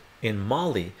puppet in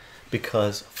Mali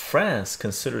because France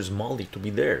considers Mali to be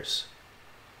theirs,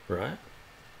 right?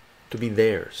 To be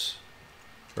theirs,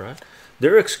 right?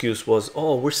 Their excuse was,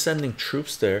 oh, we're sending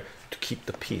troops there to keep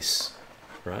the peace,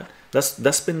 right?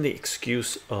 That's been the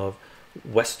excuse of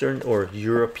Western or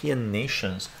European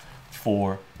nations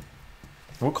for,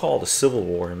 we'll call it the civil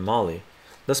war in Mali.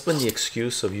 That's been the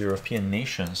excuse of European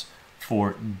nations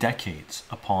for decades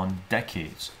upon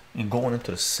decades and going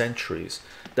into the centuries,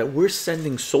 that we're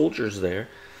sending soldiers there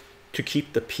to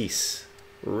keep the peace.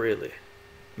 Really?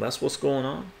 That's what's going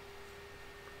on.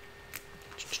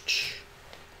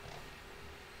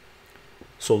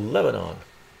 So Lebanon,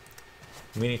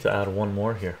 we need to add one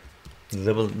more here.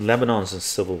 Lebanon's in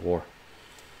civil war.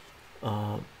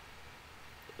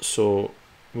 So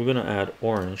we're gonna add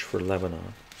orange for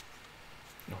Lebanon.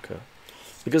 Okay,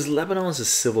 because Lebanon's a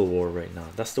civil war right now.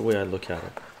 That's the way I look at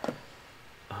it.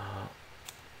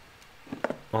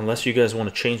 Unless you guys want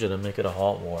to change it and make it a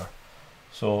hot war.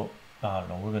 So I don't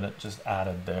know, we're gonna just add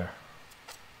it there.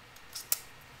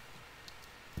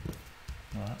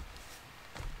 All right.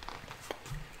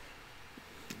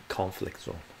 Conflict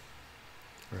zone,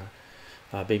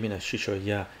 right? Baby Nashisha,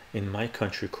 yeah, in my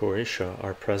country Croatia,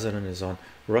 our president is on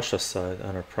Russia's side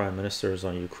and our prime minister is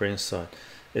on Ukraine's side.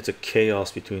 It's a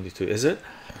chaos between the two. Is it?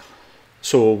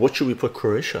 So what should we put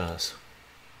Croatia as,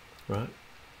 right?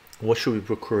 What should we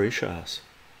put Croatia as,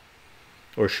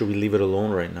 or should we leave it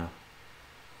alone right now?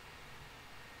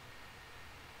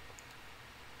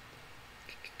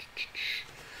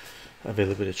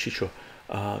 Availability chycho.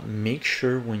 Make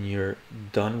sure when you're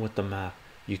done with the map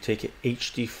you take an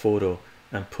HD photo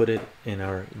and put it in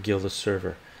our Gilded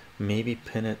server. Maybe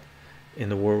pin it in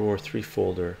the World War III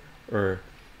folder, or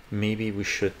maybe we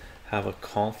should have a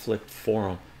conflict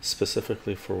forum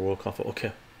specifically for world conflict.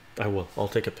 Okay, I'll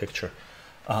take a picture.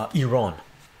 Iran,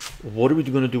 what are we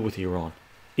going to do with Iran?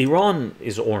 Iran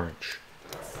is orange,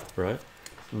 right?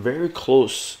 Very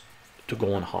close to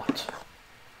going hot,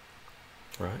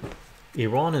 right?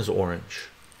 Iran is orange.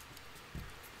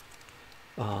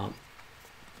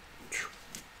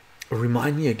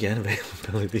 Remind me again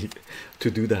availability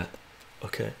to do that.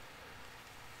 Okay.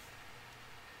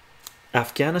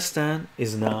 Afghanistan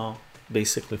is now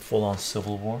basically full-on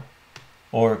civil war,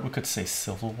 or we could say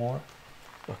civil war.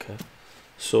 Okay,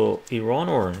 so Iran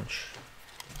orange,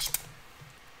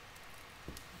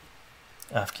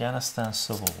 Afghanistan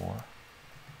civil war.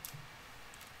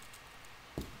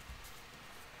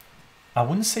 I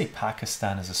wouldn't say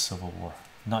Pakistan is a civil war,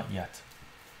 not yet.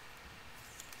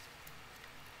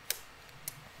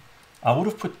 I would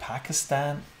have put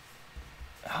Pakistan.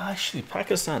 Actually,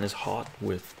 Pakistan is hot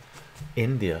with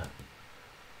India,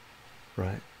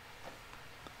 right?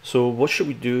 So what should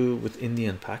we do with India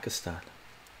and Pakistan?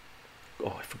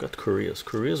 Oh, I forgot Korea's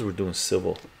were doing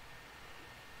civil.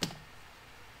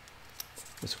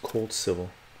 It's a cold civil.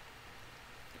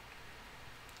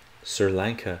 Sri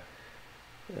Lanka,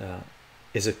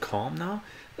 is it calm now?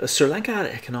 Sri Lanka had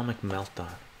an economic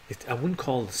meltdown. I wouldn't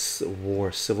call it a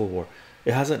war, civil war.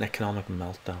 It has an economic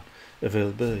meltdown.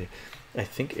 Availability, I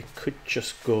think it could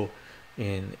just go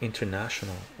in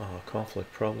international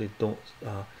conflict. Probably don't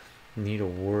need a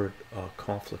word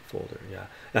conflict folder. Yeah,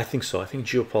 I think so. I think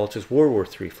geopolitics, World War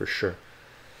III for sure.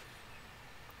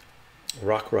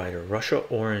 Rock Rider, Russia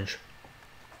orange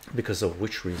because of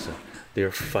which reason?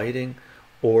 They're fighting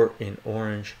or in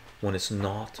orange when it's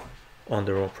not on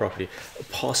their own property.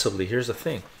 Possibly. Here's the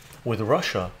thing with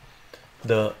Russia,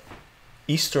 the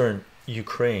eastern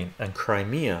Ukraine and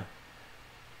Crimea,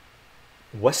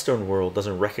 Western world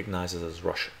doesn't recognize it as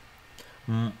Russian.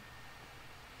 A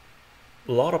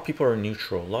lot of people are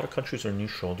neutral. A lot of countries are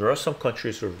neutral. There are some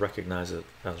countries who recognize it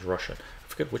as Russian. I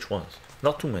forget which ones.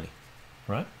 Not too many,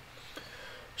 right?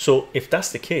 So if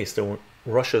that's the case, then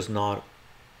Russia's not.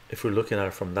 If we're looking at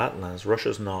it from that lens,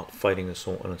 Russia's not fighting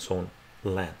on its own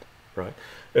land, right?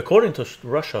 According to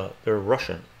Russia, they're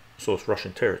Russian, so it's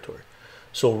Russian territory.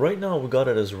 So right now we got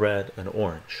it as red and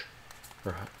orange,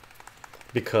 right?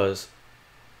 Because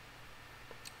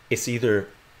it's either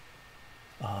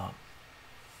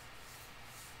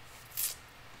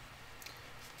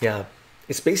yeah,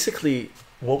 it's basically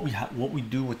what we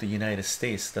do with the United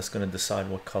States that's going to decide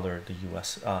what color the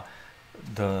US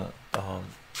the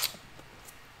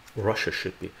Russia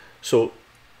should be. So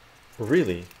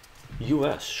really,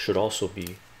 US should also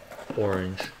be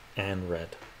orange and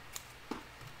red.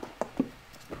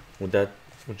 Would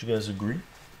you guys agree?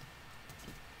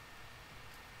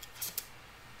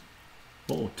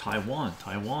 Oh, Taiwan,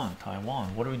 Taiwan,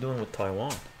 Taiwan. What are we doing with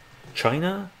Taiwan?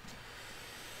 China?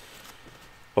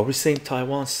 Are we saying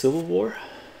Taiwan civil war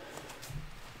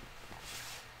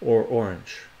or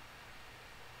orange?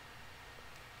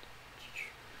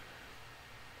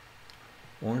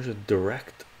 Orange is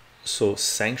direct, so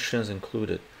sanctions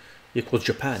included. Equals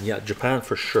Japan. Yeah, Japan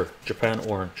for sure. Japan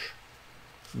orange.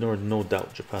 No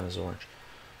doubt Japan is orange.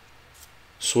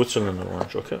 Switzerland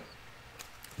orange. Okay.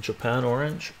 Japan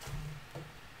orange.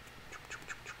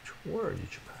 Where are you,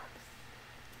 Japan?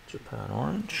 Japan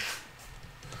orange.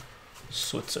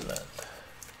 Switzerland.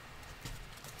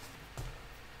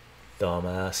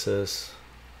 Dumbasses.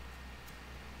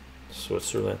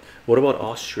 Switzerland. What about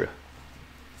Austria?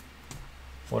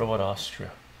 What about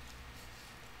Austria?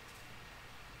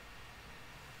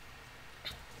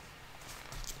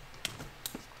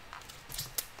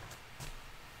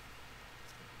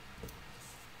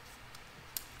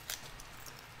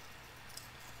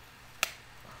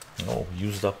 Oh,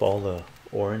 used up all the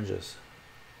oranges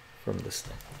from this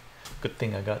thing. Good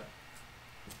thing I got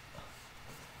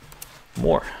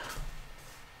more.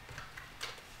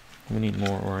 We need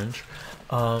more orange.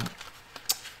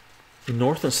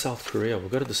 North and South Korea.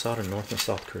 We've got to decide on North and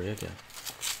South Korea again.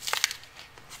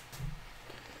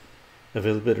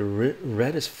 Availability.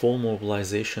 Red is full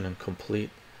mobilization and complete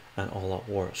and all-out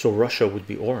war. So Russia would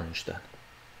be orange then,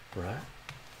 right?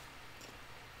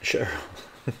 Sure.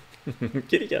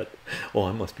 Kitty cat. Oh,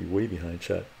 I must be way behind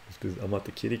chat because I'm at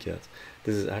the kitty cats.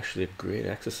 This is actually a great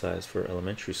exercise for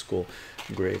elementary school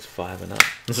grades 5 and up.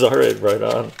 Sorry, right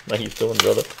on. How you doing,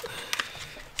 brother?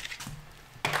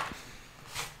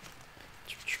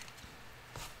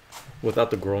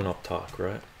 Without the grown-up talk,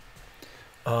 right?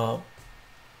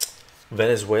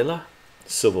 Venezuela,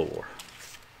 civil war.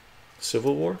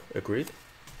 Civil war, agreed.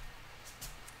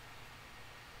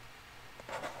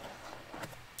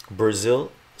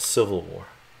 Brazil, civil war,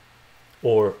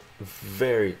 or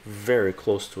very, very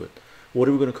close to it. What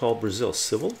are we going to call Brazil?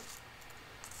 Civil?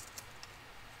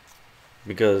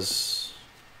 Because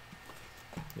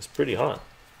it's pretty hot.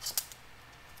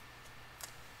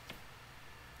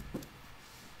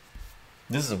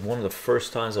 This is one of the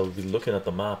first times I would be looking at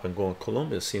the map and going,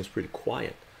 Colombia seems pretty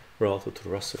quiet relative to the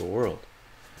rest of the world,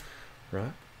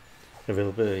 right?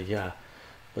 Availability, yeah,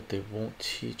 but they won't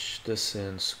teach this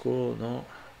in school. No,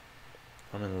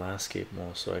 I'm in landscape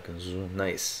mode so I can zoom.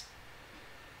 Nice.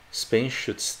 Spain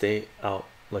should stay out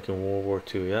like in World War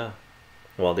II. Yeah,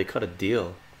 well, they cut a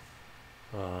deal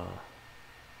right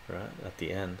at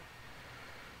the end.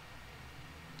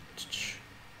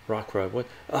 Rock ride. What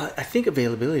I think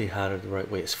availability had it the right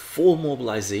way. It's full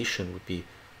mobilization would be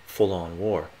full-on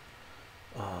war.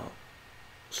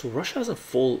 So Russia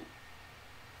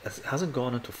hasn't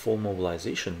gone into full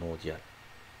mobilization mode yet.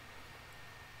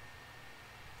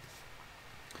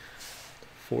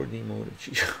 4D mode of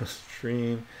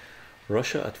Geostream.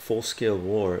 Russia at full-scale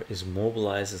war is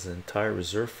mobilized as an entire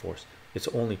reserve force. It's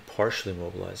only partially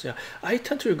mobilized. Yeah, I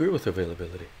tend to agree with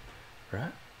availability,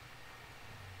 right?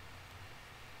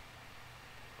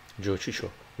 Joe Chicho,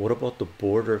 what about the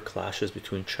border clashes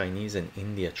between Chinese and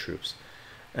India troops?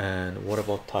 And what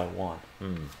about Taiwan?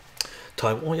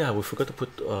 Taiwan, yeah, we forgot to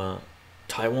put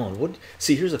Taiwan. What?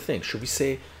 See, here's the thing. Should we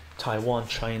say Taiwan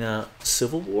China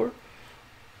civil war,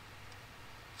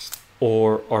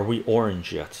 or are we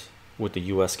orange yet with the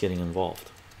US getting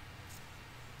involved?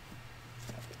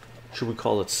 Should we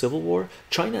call it civil war?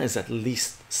 China is at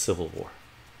least civil war.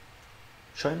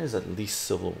 China is at least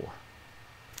civil war.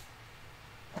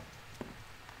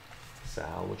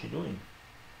 Sal, what you doing?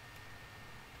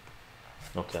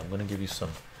 Okay, I'm gonna give you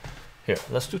some here.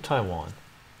 Let's do Taiwan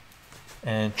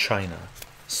and China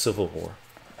civil war.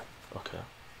 Okay,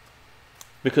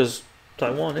 because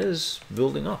Taiwan is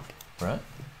building up, right?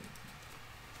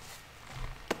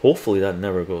 Hopefully that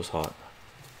never goes hot.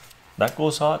 That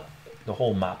goes hot, the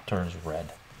whole map turns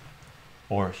red,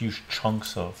 or huge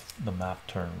chunks of the map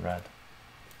turn red,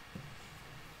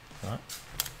 right?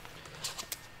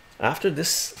 After this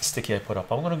sticky I put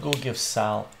up, I'm gonna go give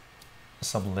Sal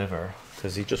some liver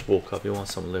because he just woke up. He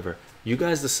wants some liver. You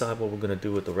guys decide what we're gonna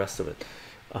do with the rest of it.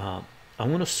 I'm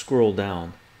gonna scroll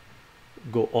down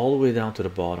go all the way down to the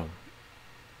bottom.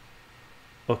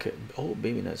 Okay. Oh,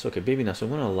 baby nice. Okay, baby nice. I'm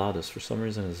going to allow this. For some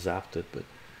reason it zapped it, but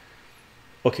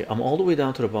okay, I'm all the way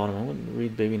down to the bottom. I'm going to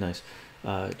read baby nice.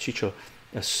 Chycho,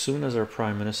 as soon as our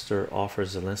prime minister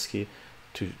offers Zelensky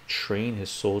to train his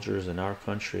soldiers in our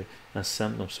country and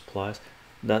send them supplies,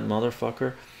 that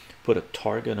motherfucker put a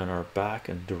target on our back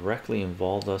and directly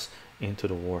involved us into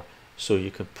the war. So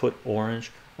you can put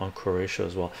orange on Croatia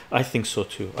as well. I think so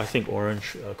too. I think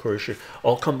orange, Croatia.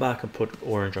 I'll come back and put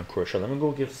orange on Croatia. Let me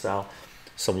go give Sal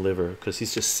some liver because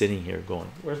he's just sitting here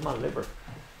going, where's my liver?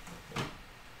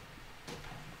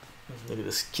 Look at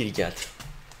this kitty cat.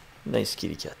 Nice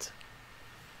kitty cat.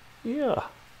 Yeah,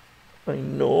 I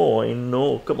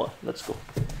know. Come on, let's go.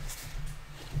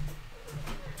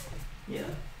 Yeah.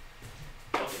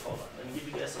 Okay, hold on. Let me give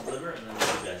you guys some liver and then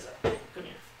let you guys out. Come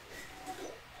here.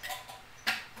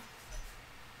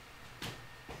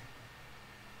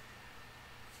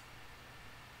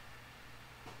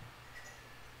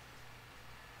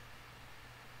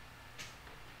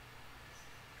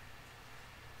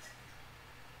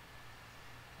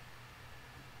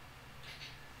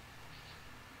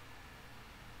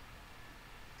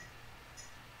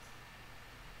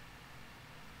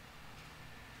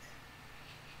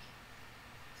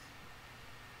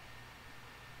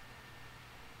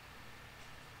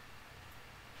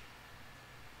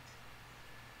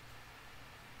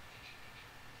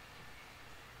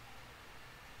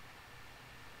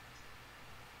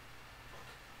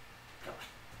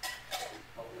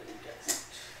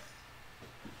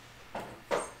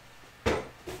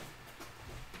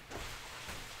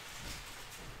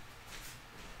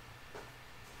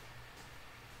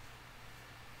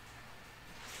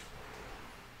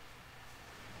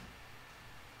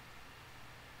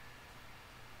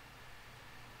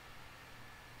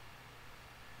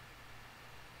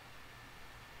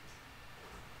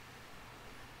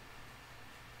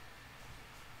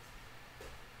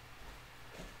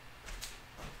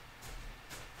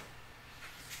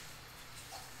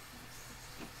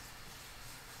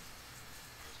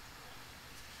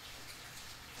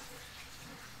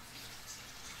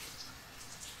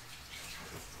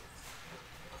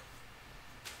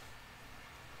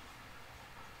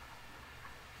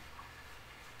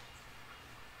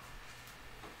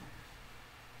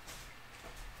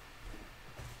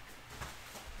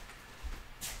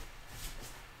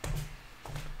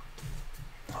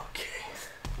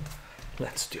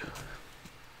 Let's do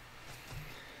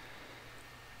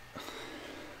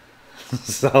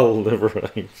Sal liver.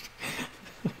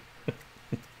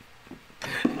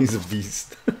 He's a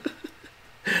beast.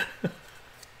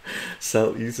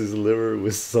 Sal eats his liver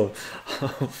with some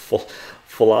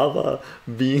fava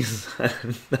beans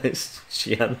and nice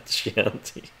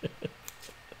chianti.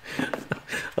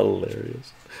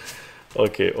 Hilarious.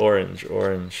 Okay, orange.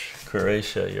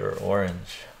 Croatia, you're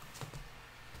orange.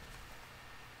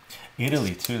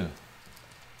 Italy too.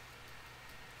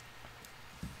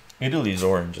 Italy's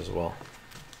orange as well.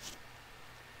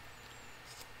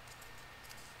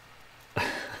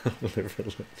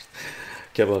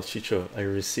 Kebab Chycho, I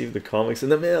received the comics in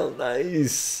the mail.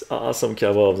 Nice, awesome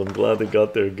kebabs. I'm glad they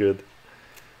got there good.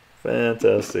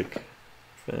 Fantastic.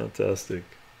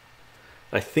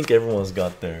 I think everyone's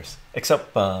got theirs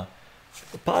except Padre.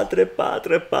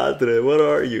 What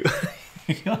are you?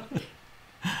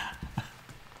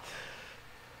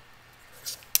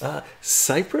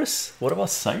 Cyprus? What about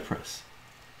Cyprus?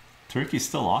 Turkey's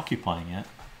still occupying it.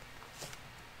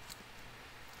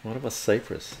 What about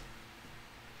Cyprus?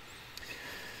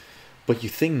 But you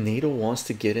think NATO wants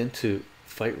to get into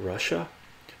fight Russia?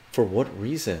 For what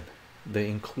reason? The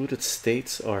included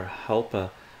states are help a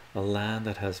land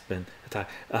that has been attacked.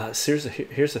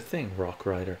 Here's the thing, Rock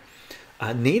Rider.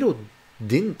 NATO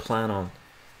didn't plan on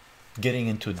getting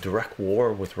into direct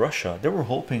war with Russia. They were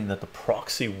hoping that the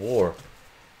proxy war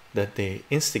that they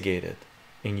instigated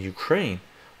in Ukraine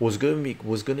was going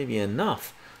to be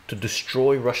enough to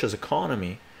destroy Russia's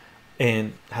economy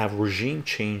and have regime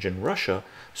change in Russia,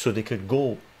 so they could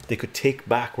take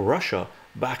back Russia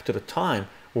back to the time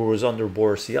where it was under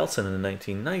Boris Yeltsin in the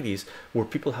 1990s, where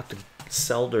people had to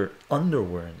sell their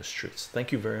underwear in the streets.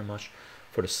 Thank you very much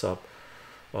for the sub.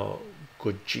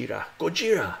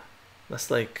 Gojira. That's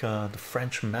like the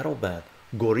French metal band.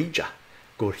 Gorija.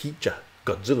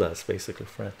 Godzilla is basically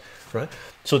French, right?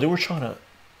 So they were trying to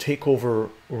take over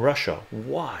Russia.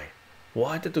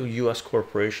 Why did the US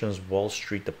corporations, Wall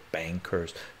Street, the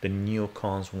bankers, the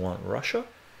neocons want Russia?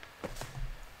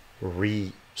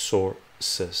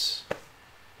 Resources,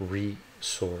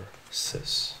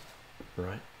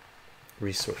 right?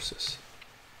 Resources.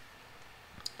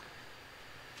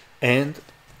 And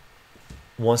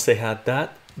once they had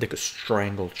that, they could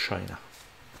strangle China,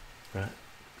 right?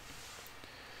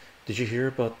 Did you hear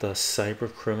about the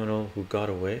cyber criminal who got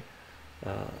away?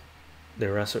 They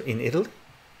were answering in Italy.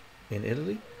 In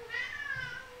Italy,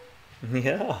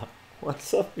 yeah.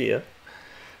 What's up, yeah?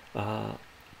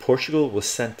 Portugal will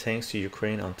send tanks to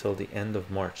Ukraine until the end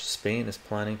of March. Spain is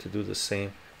planning to do the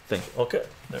same thing. Okay,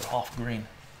 they're off green.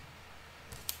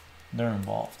 They're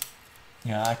involved.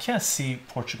 Yeah, I can't see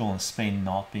Portugal and Spain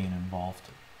not being involved.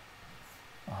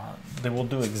 They will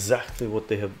do exactly what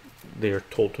they are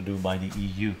told to do by the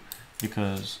EU,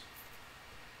 because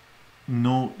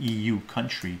no EU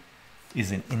country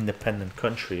is an independent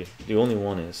country. The only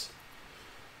one is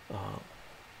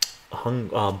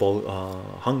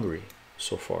Hungary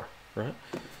so far, right?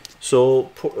 So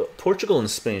Portugal and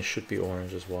Spain should be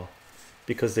orange as well,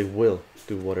 because they will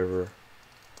do whatever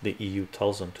the EU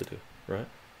tells them to do, right?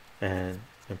 And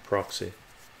in proxy,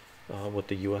 what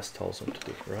the US tells them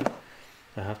to do, right?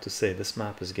 I have to say, this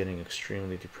map is getting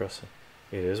extremely depressing.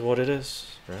 It is what it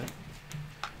is, right?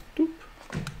 Doop.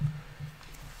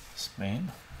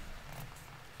 Spain,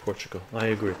 Portugal. I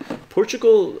agree.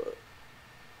 Portugal,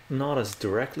 not as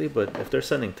directly, but if they're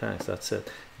sending tanks, that's it.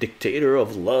 Dictator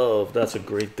of love. That's a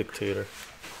great dictator.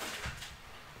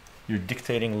 You're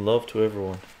dictating love to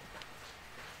everyone.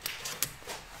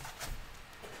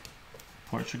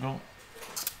 Portugal.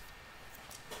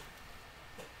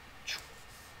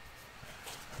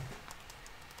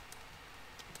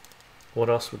 What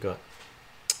else we got?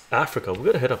 Africa. We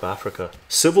gotta hit up Africa.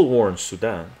 Civil war in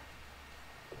Sudan.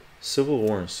 Civil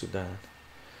war in Sudan.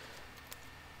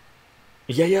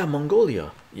 Yeah,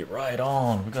 Mongolia. You're right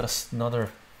on. We got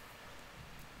another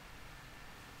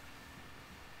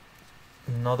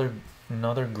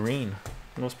green.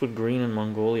 Let's put green in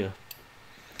Mongolia.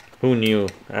 Who knew?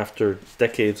 After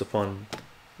decades upon,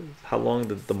 how long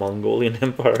did the Mongolian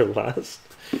Empire last?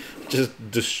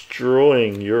 Just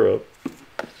destroying Europe,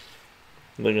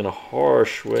 like in a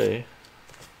harsh way.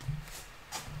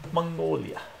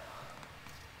 Mongolia.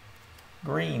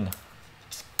 Green.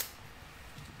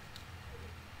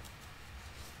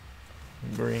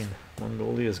 Green.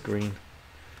 Mongolia is green.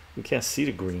 We can't see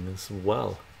the green as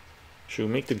well. Should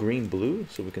we make the green blue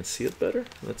so we can see it better?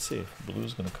 Let's see if blue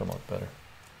is going to come out better.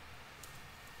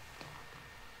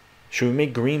 Should we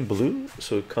make green blue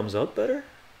so it comes out better?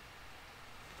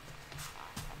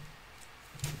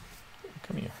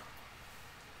 Come here.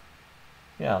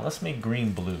 Yeah, let's make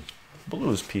green blue.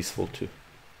 Blue is peaceful too.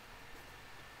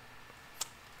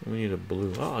 We need a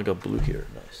blue. Oh, I got blue here.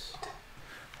 Nice.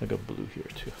 I got blue here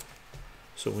too.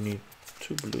 So we need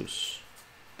two blues.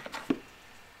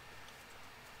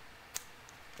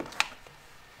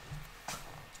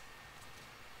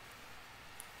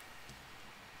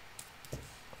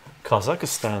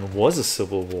 Kazakhstan was a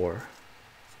civil war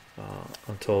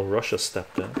until Russia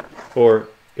stepped in, or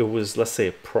it was, let's say,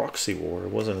 a proxy war. It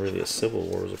wasn't really a civil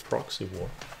war, it was a proxy war.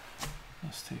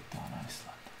 Let's take down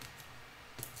Iceland.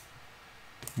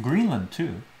 Greenland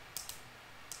too.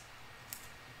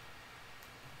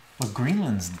 But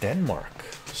Greenland's Denmark,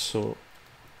 so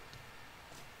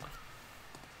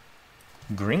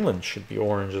Greenland should be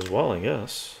orange as well, I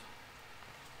guess.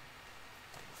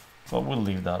 But we'll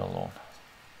leave that alone.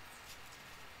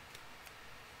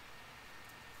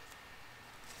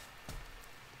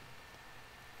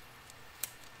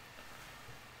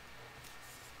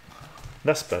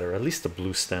 That's better. At least the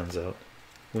blue stands out.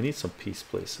 We need some peace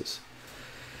places.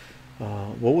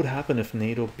 What would happen if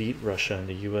NATO beat Russia and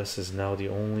the US is now the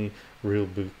only real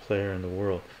big player in the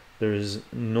world? There is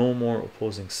no more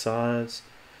opposing sides.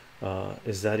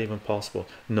 Is that even possible?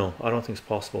 No, I don't think it's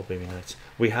possible, baby nights.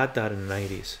 We had that in the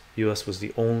 90s. US was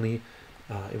the only,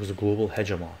 it was a global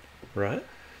hegemon, right?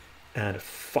 And it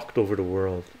fucked over the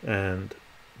world. And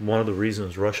one of the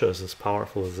reasons Russia is as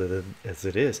powerful as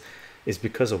it is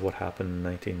because of what happened in the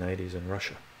 1990s in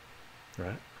Russia,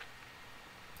 right?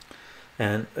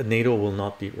 And NATO will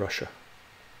not beat Russia.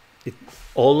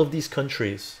 All of these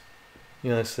countries,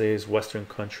 United States, Western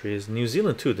countries, New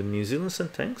Zealand too. Did New Zealand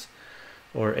send tanks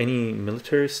or any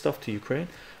military stuff to Ukraine?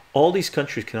 All these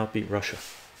countries cannot beat Russia.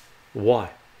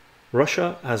 Why?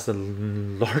 Russia has the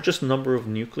largest number of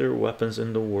nuclear weapons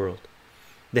in the world.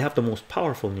 They have the most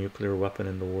powerful nuclear weapon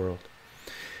in the world.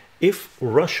 If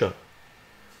Russia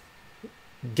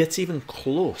gets even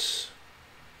close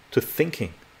to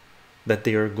thinking that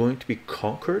they are going to be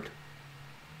conquered,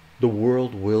 the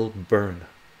world will burn.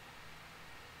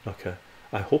 Okay,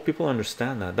 I hope people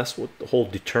understand that. That's what the whole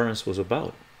deterrence was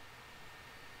about.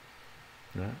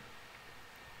 Yeah.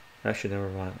 Actually, never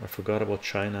mind. I forgot about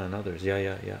China and others.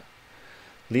 Yeah.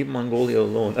 Leave Mongolia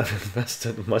alone. I've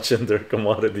invested much in their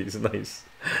commodities. Nice.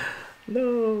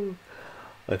 No,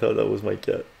 I thought that was my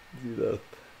cat. You know,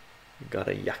 got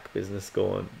a yak business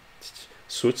going.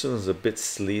 Switzerland's a bit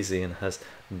sleazy and has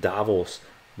Davos,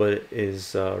 but it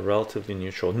is relatively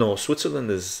neutral. No, uh, Switzerland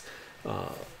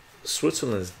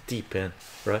is deep in,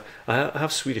 right? I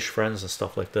have Swedish friends and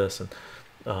stuff like this, and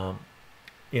um,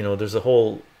 you know, there's a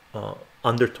whole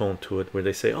undertone to it where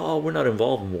they say, "Oh, we're not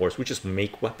involved in wars. We just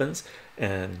make weapons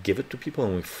and give it to people,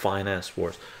 and we finance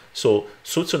wars." So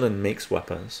Switzerland makes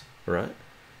weapons, right?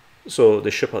 So they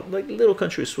ship out like little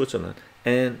country Switzerland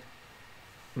and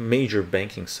major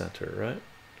banking center, right?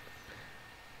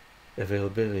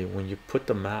 Availability. When you put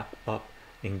the map up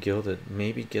in Gilded,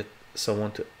 maybe get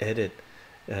someone to edit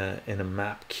in a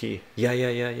map key.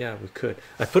 Yeah, we could.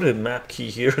 I put a map key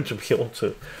here to be able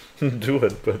to do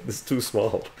it, but it's too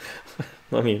small.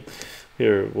 I mean,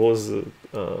 here, what was the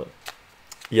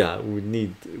yeah, we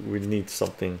need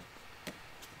something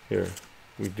here.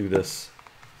 We do this.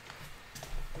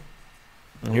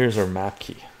 And here's our map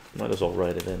key. Might as well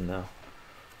write it in now.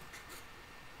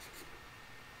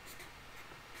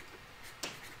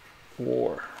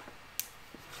 War.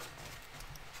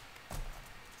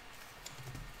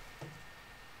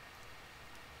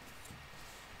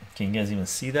 Can you guys even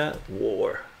see that?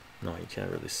 War. No, you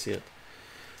can't really see it.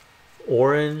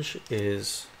 Orange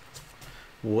is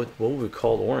what would we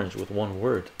call orange with one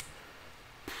word?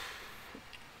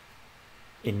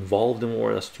 Involved in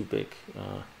war, that's too big.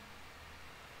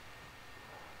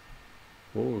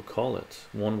 What would we call it?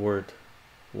 One word.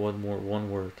 One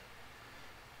word.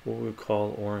 What would we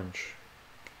call orange?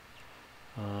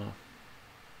 What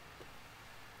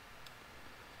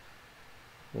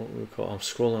would we call? I'm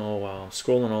scrolling. Oh wow, I'm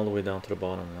scrolling all the way down to the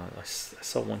bottom. I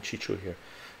saw one chycho here.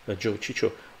 Joe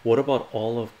Chycho. What about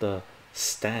all of the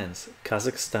stands?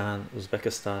 Kazakhstan,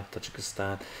 Uzbekistan,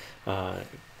 Tajikistan,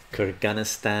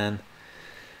 Kyrgyzstan.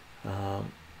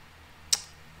 Um,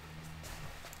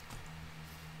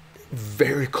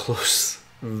 very close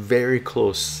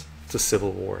to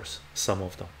civil wars. Some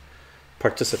of them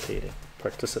participating.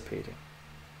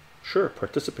 Sure,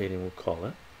 participating. We'll call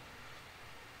it.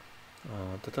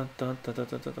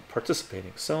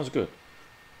 Participating sounds good.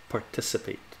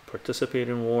 Participate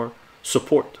in war.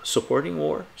 Supporting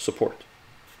war. Support.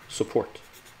 Support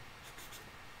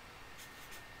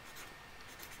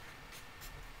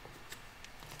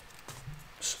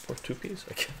two P's.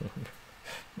 I can't remember.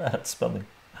 Bad spelling.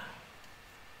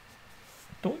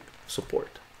 Don't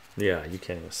support. Yeah, you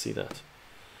can't even see that.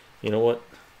 You know what?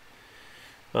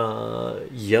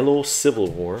 Yellow civil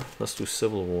war. Let's do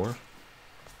civil war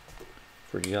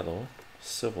for yellow.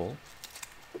 Civil.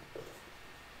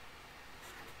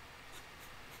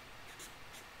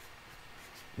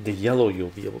 The yellow you'll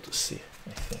be able to see,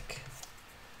 I think.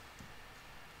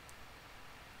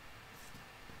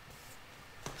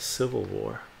 Civil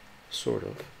war, sort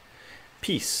of.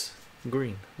 Peace.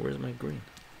 Green. Where's my green?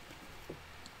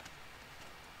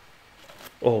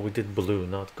 Oh, we did blue,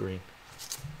 not green.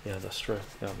 Yeah, that's right.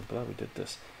 Yeah, I'm glad we did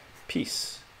this.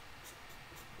 Peace.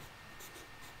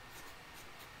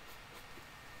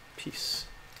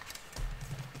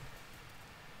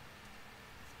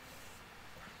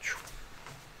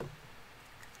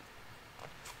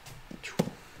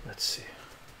 Let's see.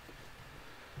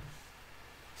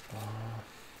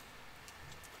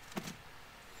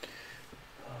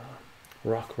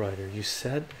 Rock Rider, you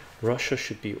said Russia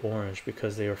should be orange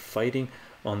because they are fighting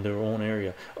on their own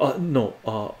area. No,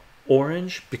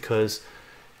 orange because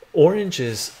orange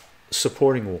is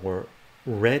supporting war,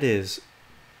 red is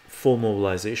full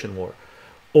mobilization war.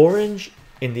 Orange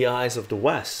in the eyes of the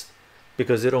West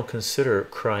because they don't consider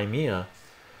Crimea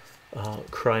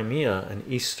and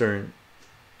eastern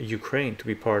Ukraine to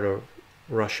be part of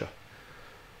Russia.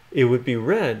 It would be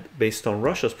red based on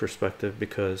Russia's perspective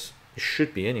because it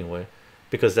should be anyway,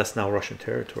 because that's now Russian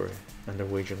territory and they're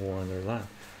waging war on their land,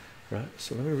 right?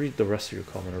 So let me read the rest of your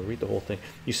comment, or read the whole thing.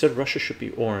 You said Russia should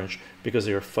be orange because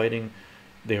they are fighting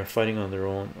on their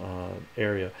own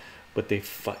area, but they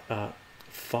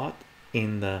fought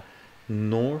in the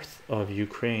north of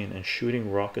Ukraine and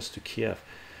shooting rockets to Kiev.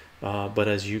 But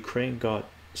as Ukraine got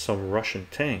some Russian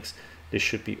tanks, they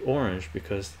should be orange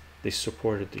because they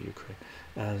supported the Ukraine.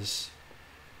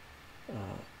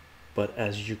 But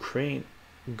as Ukraine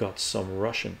got some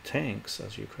Russian tanks,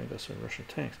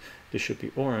 they should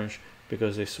be orange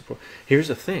because they support. Here's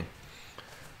the thing: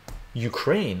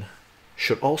 Ukraine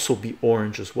should also be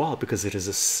orange as well because it is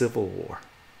a civil war,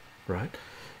 right?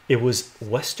 It was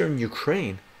Western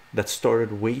Ukraine that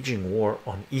started waging war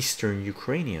on Eastern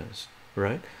Ukrainians,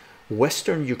 right?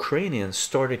 Western Ukrainians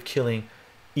started killing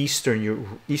Eastern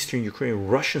Ukraine,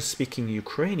 Russian-speaking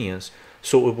Ukrainians.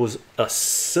 So it was a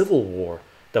civil war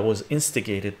that was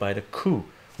instigated by the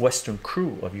Western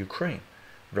coup of Ukraine,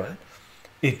 right?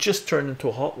 It just turned into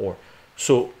a hot war.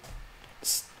 So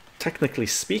technically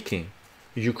speaking,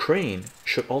 Ukraine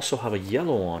should also have a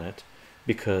yellow on it,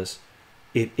 because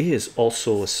it is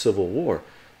also a civil war,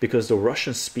 because the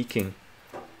Russian speaking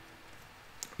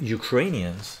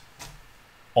Ukrainians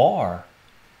are,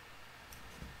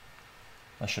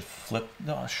 I should flip,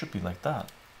 no, it should be like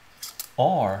that,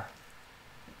 are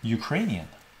Ukrainian,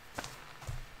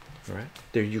 right?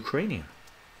 They're Ukrainian.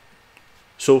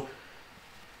 So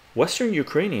Western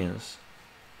Ukrainians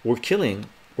were killing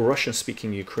Russian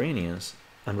speaking Ukrainians,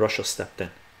 and Russia stepped in.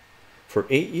 For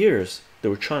 8 years they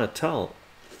were trying to tell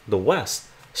the West,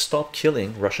 stop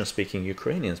killing Russian speaking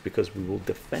Ukrainians, because we will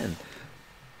defend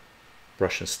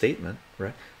Russian statement,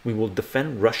 right? We will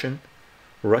defend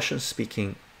Russian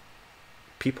speaking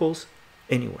peoples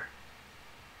anywhere,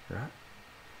 right?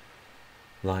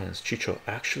 Lions, chycho,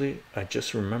 actually I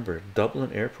just remembered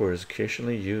Dublin Airport is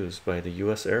occasionally used by the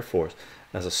US Air Force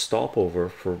as a stopover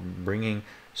for bringing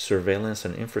surveillance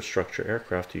and infrastructure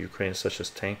aircraft to Ukraine, such as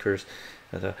tankers.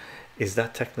 Is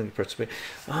that technically participating?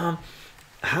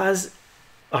 Has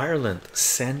Ireland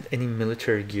sent any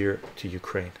military gear to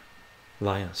Ukraine?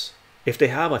 Lions, if they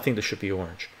have, I think they should be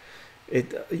orange.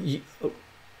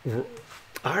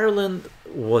 Ireland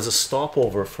was a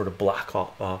stopover for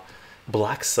the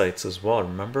black sites as well,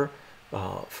 remember,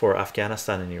 for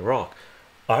Afghanistan and Iraq.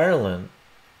 Ireland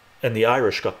and the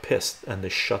Irish got pissed and they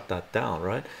shut that down,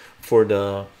 right? For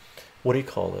the, what do you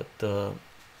call it, the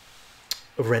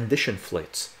rendition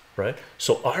flights, right?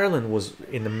 So Ireland was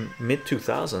in the mid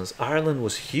 2000s, Ireland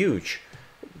was huge,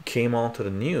 came onto the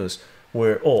news,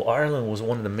 where, oh, Ireland was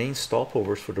one of the main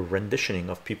stopovers for the renditioning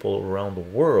of people around the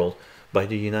world by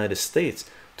the United States,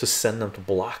 to send them to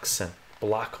black centers,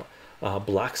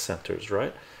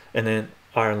 right? And then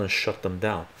Ireland shut them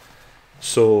down.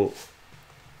 So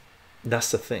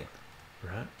that's the thing,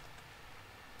 right?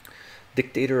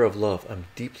 Dictator of love, I'm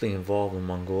deeply involved in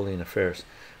Mongolian affairs.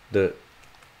 The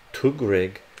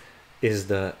Tuareg is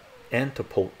the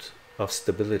antipode of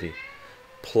stability,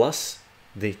 plus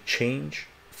they change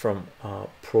from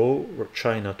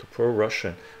pro-China to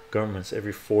pro-Russian governments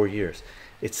every 4 years.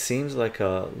 It seems like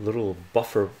a little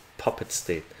buffer puppet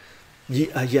state.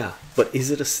 Yeah, but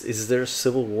is there a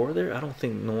civil war there? I don't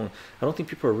think I don't think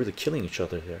people are really killing each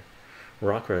other there.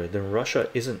 Rockrider, then Russia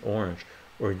isn't orange,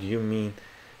 or do you mean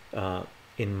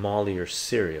in Mali or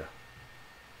Syria?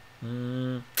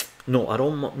 No, I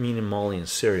don't mean in Mali and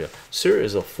Syria. Syria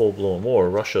is a full-blown war,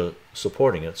 Russia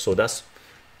supporting it, so that's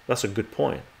a good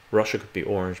point. Russia could be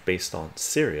orange based on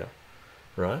Syria,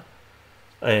 right?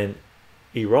 And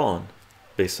Iran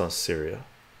based on Syria,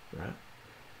 right?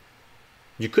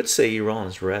 You could say Iran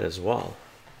is red as well.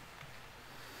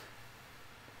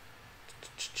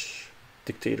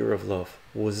 Dictator of love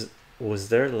was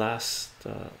there last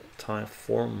time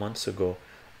 4 months ago,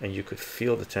 and you could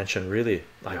feel the tension. Really,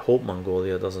 I hope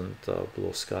Mongolia doesn't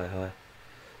blow sky high.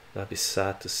 That'd be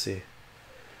sad to see.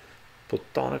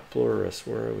 Platonic pluralist,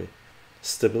 where are we?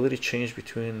 Stability change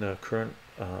between the current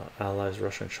allies,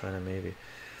 Russia and China, maybe.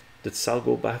 Did Sal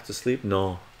go back to sleep?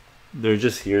 No, they're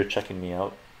just here checking me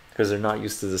out, because they're not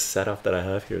used to the setup that I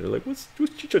have here. They're like, what's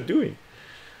chycho doing?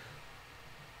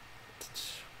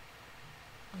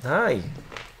 Hi.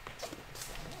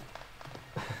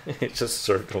 It's just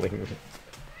circling me.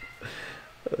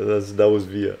 That was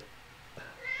via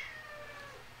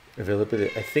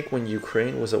availability. I think when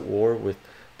Ukraine was at war with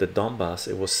the Donbass,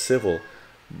 it was civil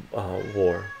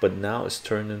war, but now it's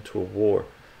turned into a war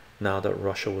now that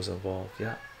Russia was involved.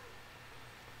 Yeah,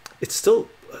 it's still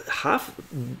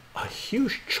a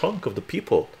huge chunk of the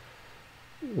people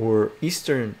were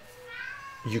Eastern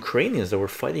Ukrainians that were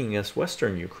fighting against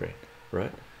Western Ukraine,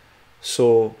 right?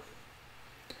 So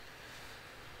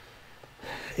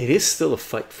it is still a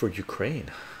fight for Ukraine,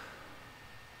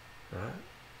 right?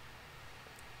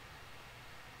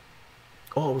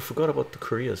 Oh, we forgot about the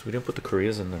Koreas. We didn't put the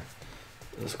Koreas in there.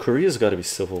 Korea's got to be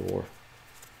civil war.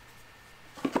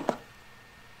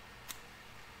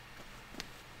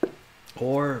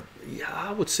 Or yeah,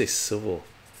 I would say civil.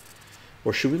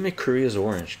 Or should we make Korea's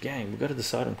orange? Gang, we got to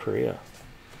decide on Korea.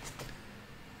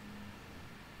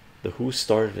 The who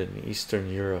started in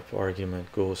Eastern Europe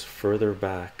argument goes further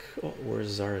back. Oh, where's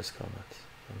Zara's comment?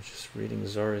 I'm just reading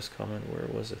Zara's comment. Where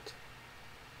was it?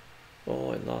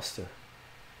 Oh, I lost it.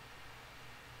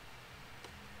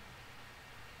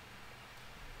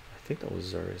 I think that was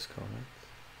Zara's comment.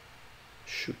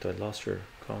 Shoot, I lost your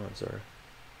comment, Zara.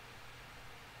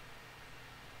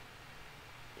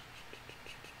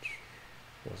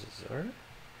 Was it Zara?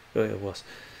 Oh yeah, it was.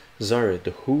 Zara,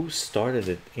 the who started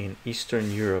it in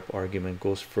Eastern Europe argument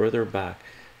goes further back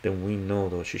than we know,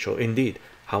 though, Shisho. Indeed.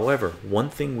 However, one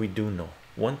thing we do know,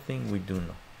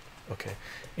 okay,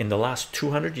 in the last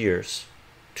 200 years,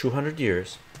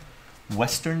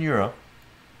 Western Europe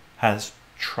has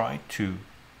tried to,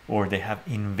 or they have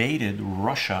invaded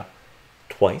Russia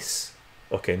twice,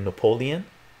 okay, Napoleon,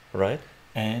 right,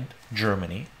 and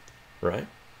Germany, right?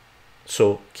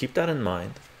 So keep that in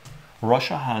mind.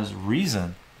 Russia has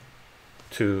reason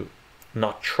to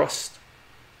not trust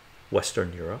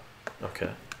Western Europe,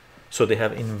 okay? So they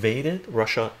have invaded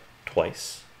Russia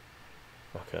twice,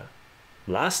 okay?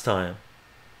 Last time,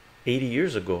 80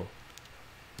 years ago,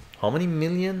 how many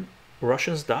million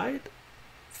Russians died?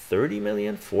 30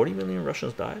 million, 40 million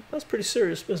Russians died. That's pretty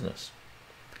serious business.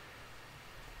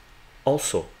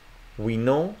 Also, we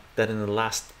know that in the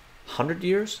last 100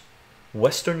 years,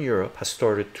 Western Europe has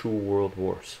started 2 world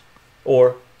wars,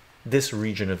 or this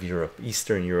region of Europe,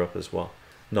 Eastern Europe as well,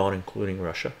 not including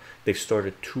Russia. They've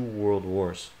started 2 world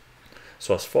wars.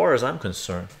 So as far as I'm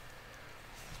concerned,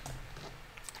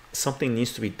 something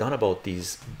needs to be done about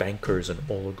these bankers and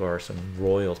oligarchs and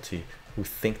royalty who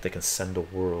think they can send the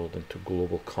world into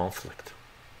global conflict,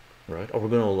 right? Are we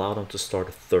going to allow them to start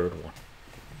a 3rd one?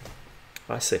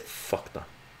 I say fuck them,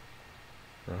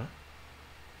 right?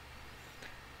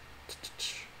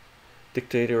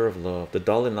 Dictator of love. The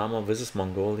Dalai Lama visits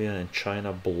Mongolia and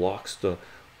China blocks the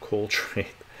coal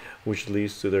trade, which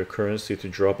leads to their currency to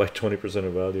drop by 20%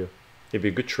 of value. It'd be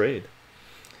a good trade.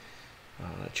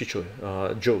 Chycho,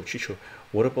 Joe, Chycho,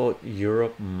 what about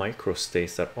Europe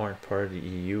microstates that aren't part of the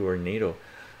EU or NATO?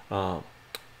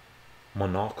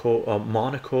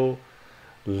 Monaco,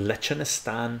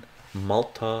 Liechtenstein,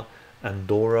 Malta,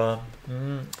 Andorra.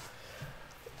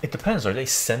 It depends. Are they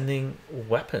sending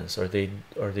weapons? Are they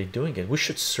doing it? We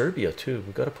should Serbia too.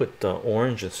 We got to put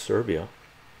orange in Serbia.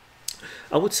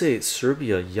 I would say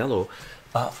Serbia yellow.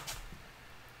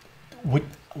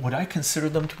 Would I consider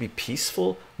them to be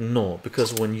peaceful? No,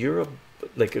 because when Europe,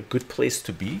 like a good place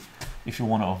to be if you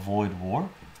want to avoid war,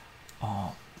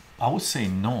 I would say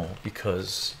no,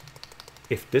 because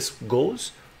if this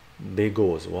goes, they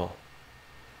go as well.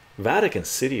 Vatican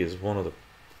City is one of the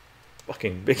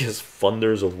fucking biggest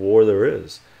funders of war there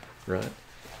is, right?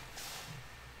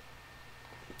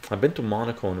 I've been to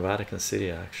Monaco and Vatican City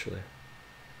actually.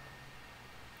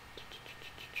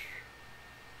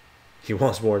 He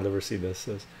wants more literacy. This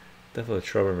says definitely a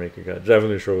troublemaker guy.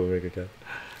 Definitely a troublemaker guy.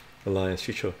 Alliance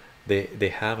Chycho. They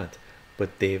haven't,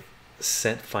 but they've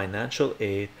sent financial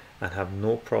aid and have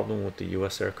no problem with the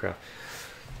US aircraft.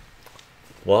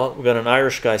 Well, we got an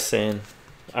Irish guy saying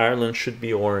Ireland should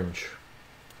be orange.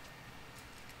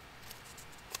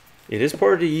 It is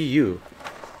part of the EU,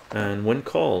 and when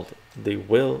called, they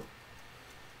will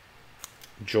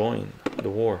join the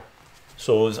war.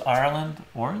 So is Ireland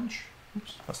orange?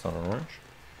 Oops, that's not an orange.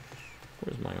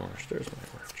 Where's my orange? There's my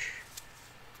orange.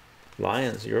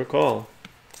 Lions, your call.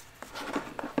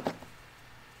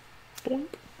 Boink.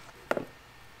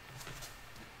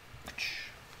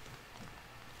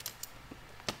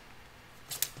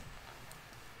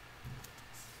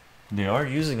 They are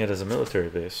using it as a military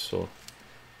base, so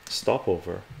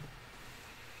stopover.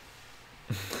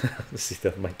 See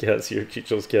that my cat's here.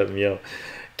 Chycho's cat meow.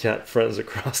 Cat friends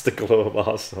across the globe.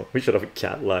 Awesome. We should have a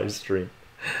cat live stream.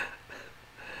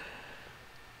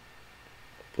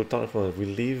 We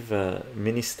leave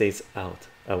mini states out.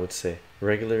 I would say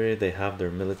regularly they have their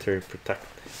military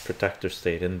protector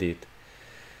state, indeed,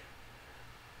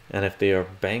 and if they are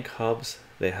bank hubs,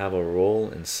 they have a role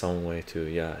in some way too.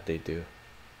 Yeah, they do.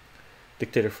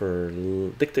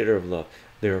 Dictator of love.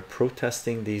 They are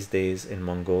protesting these days in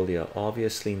Mongolia,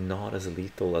 obviously not as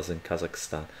lethal as in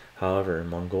Kazakhstan. However, in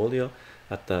Mongolia,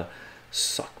 at the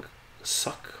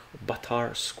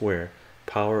Batar Square,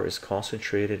 power is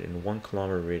concentrated in 1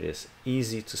 kilometer radius.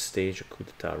 Easy to stage a coup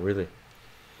d'etat. Really?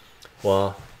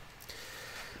 Well,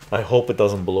 I hope it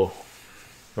doesn't blow.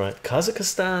 Right?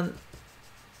 Kazakhstan,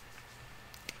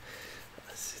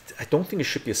 I don't think it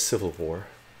should be a civil war.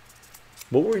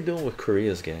 What were we doing with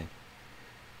Korea's gang?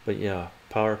 But yeah,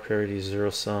 power parity, zero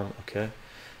sum. Okay,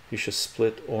 you should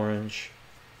split orange,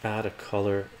 add a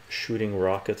color, shooting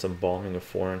rockets and bombing a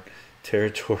foreign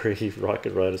territory.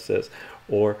 Rocket Rider says,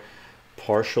 or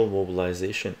partial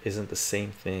mobilization isn't the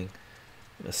same thing,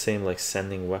 the same like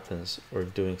sending weapons or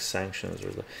doing sanctions.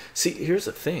 Or see, here's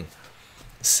the thing,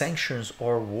 sanctions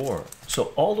are war.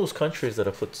 So all those countries that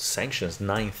have put sanctions,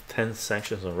 9th, 10th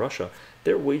sanctions on Russia,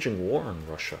 they're waging war on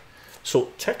Russia.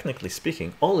 So technically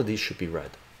speaking, all of these should be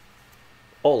red,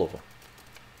 all of them,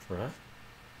 right?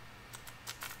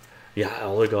 Yeah,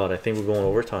 oh my god, I think we're going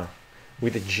overtime. We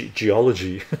did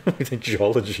geology. We did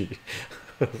geology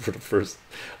for the first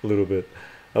little bit.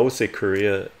 I would say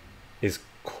Korea is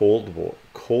Cold War,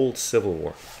 cold Civil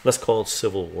War. Let's call it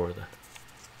Civil War then.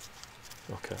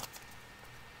 Okay.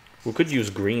 We could use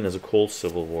green as a cold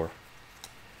Civil War,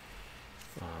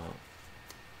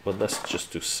 but let's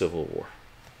just do Civil War.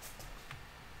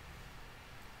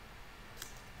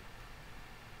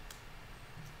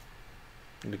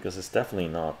 Because it's definitely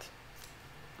not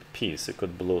peace. It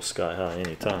could blow sky high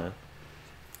anytime.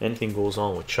 Anything goes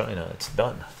on with China, it's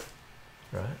done,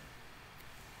 right?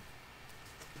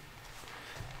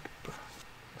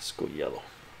 Let's go yellow.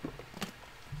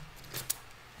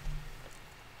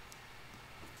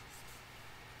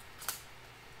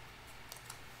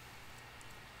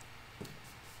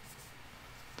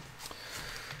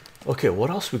 Okay, what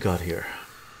else we got here?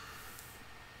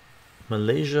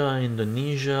 Malaysia,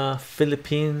 Indonesia,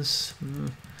 Philippines,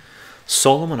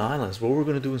 Solomon Islands. What we're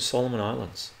going to do in Solomon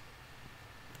Islands?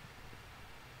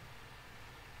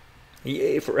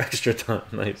 Yay for extra time.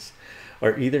 Nice.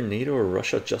 Are either NATO or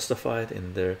Russia justified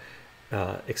in their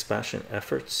expansion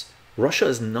efforts? Russia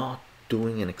is not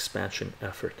doing an expansion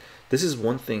effort. This is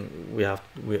one thing we have.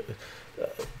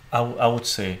 I would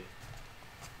say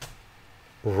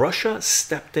Russia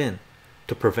stepped in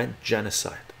to prevent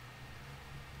genocide.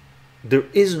 There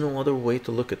is no other way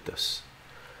to look at this.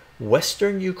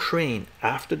 Western Ukraine,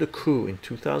 after the coup in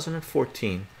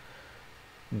 2014,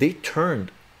 they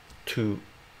turned to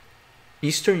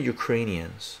Eastern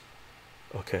Ukrainians,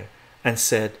 okay, and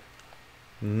said,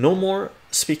 no more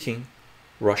speaking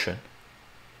Russian,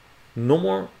 no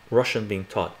more Russian being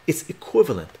taught. It's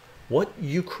equivalent. What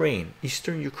Ukraine,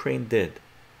 Eastern Ukraine did,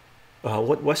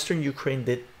 what Western Ukraine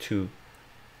did to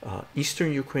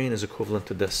Eastern Ukraine is equivalent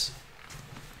to this.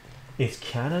 Is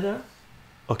Canada,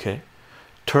 okay,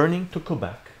 turning to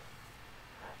Quebec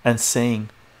and saying,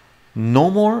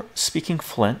 no more speaking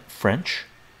French.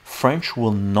 French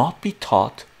will not be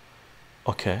taught,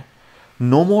 okay,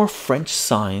 no more French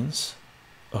signs,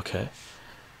 okay,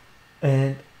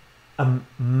 and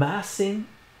amassing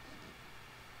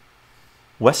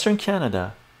Western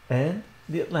Canada and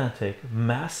the Atlantic,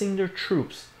 massing their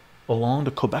troops along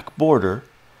the Quebec border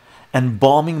and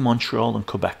bombing Montreal and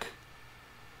Quebec.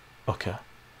 Okay,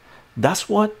 that's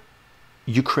what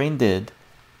Ukraine did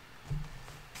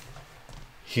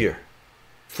here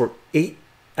for 8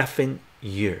 effing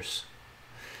years.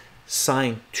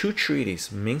 Signed 2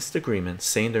 treaties, Minsk agreements,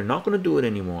 saying they're not going to do it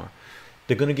anymore.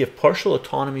 They're going to give partial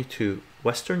autonomy to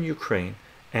Western Ukraine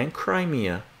and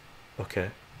Crimea,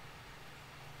 okay,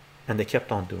 and they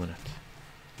kept on doing it.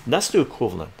 That's the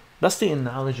equivalent. That's the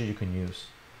analogy you can use.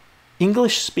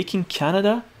 English speaking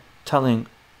Canada telling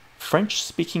French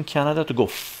speaking Canada to go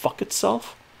fuck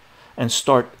itself and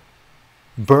start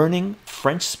burning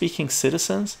French speaking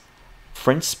citizens,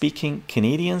 French speaking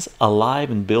Canadians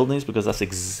alive in buildings, because that's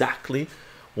exactly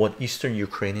what Eastern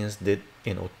Ukrainians did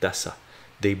in Odessa.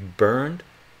 They burned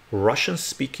Russian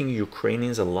speaking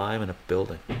Ukrainians alive in a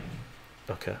building.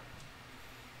 Okay.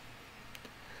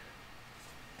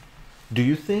 Do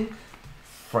you think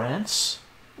France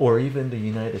or even the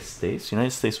United States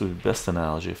would be the best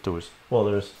analogy if there was, well,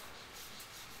 there's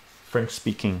French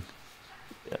speaking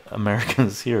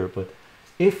Americans here, but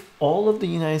if all of the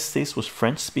United States was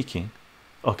French speaking,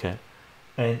 okay,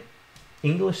 and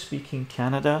English speaking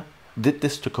Canada did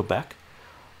this to Quebec,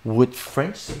 would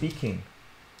French speaking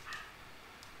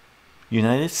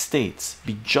United States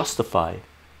be justified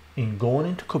in going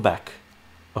into Quebec,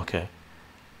 okay,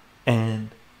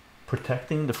 and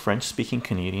protecting the French speaking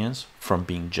Canadians from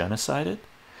being genocided?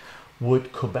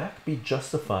 Would Quebec be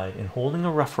justified in holding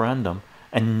a referendum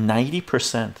and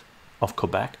 90% of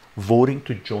Quebec voting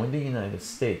to join the United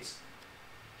States?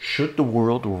 Should the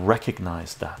world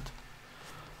recognize that?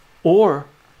 Or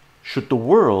should the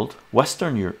world,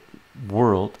 Western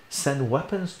world, send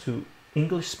weapons to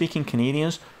English speaking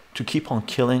Canadians to keep on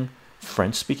killing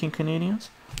French speaking Canadians?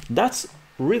 That's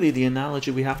really the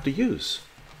analogy we have to use.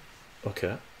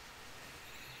 Okay.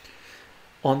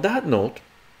 On that note,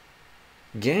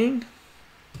 gang,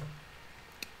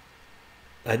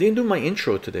 I didn't do my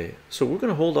intro today, so we're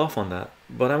gonna hold off on that,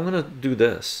 but I'm gonna do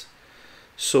this.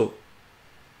 So,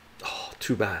 oh,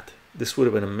 too bad. This would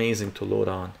have been amazing to load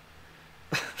on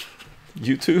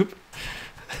YouTube,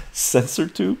 censor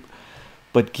tube.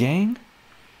 But gang,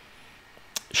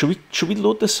 should we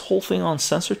load this whole thing on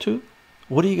censor tube?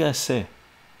 What do you guys say?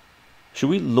 Should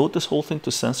we load this whole thing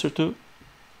to censor tube?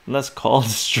 Let's call the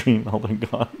stream. Oh my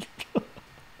god.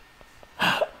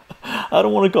 I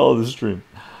don't want to call this stream.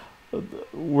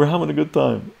 We're having a good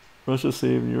time. Russia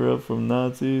saving Europe from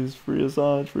Nazis. Free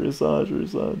Assange, free Assange, free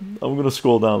Assange. I'm gonna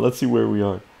scroll down. Let's see where we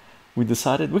are. we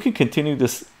decided we could continue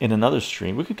this in another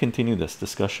stream. We could continue this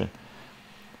discussion.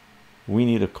 We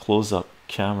need a close-up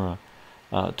camera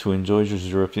to enjoy your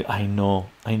European. I know.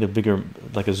 I need a bigger,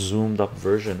 like a zoomed-up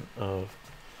version of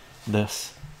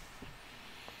this.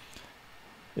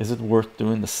 Is it worth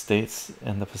doing the States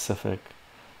and the Pacific,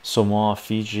 Samoa,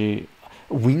 Fiji?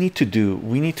 We need to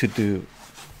do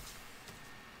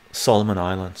Solomon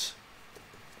Islands.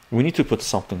 We need to put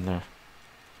something there.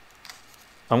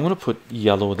 I'm gonna put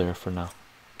yellow there for now.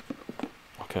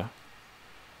 Okay.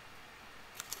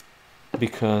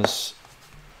 Because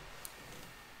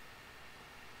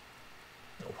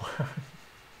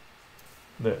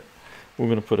there, we're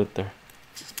gonna put it there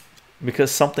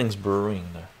because something's brewing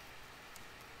there.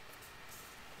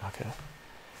 Okay.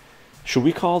 Should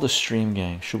we call the stream,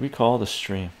 gang? Should we call the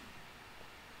stream?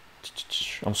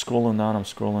 I'm scrolling down. I'm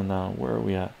scrolling down. Where are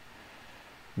we at?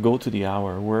 Go to the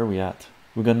hour. Where are we at?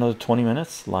 We got another 20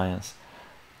 minutes. Lions,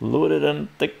 load it and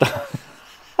TikTok.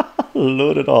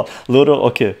 Load it all. Load it all.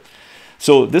 Okay.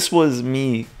 So this was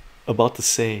me about to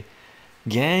say,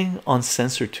 gang, on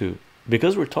CensorTube,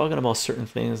 because we're talking about certain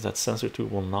things that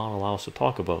CensorTube will not allow us to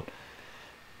talk about.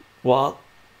 Well,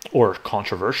 or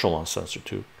controversial on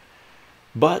CensorTube,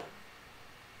 but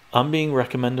I'm being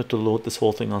recommended to load this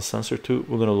whole thing on CensorTube.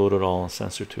 We're gonna load it all on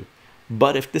CensorTube.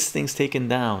 But if this thing's taken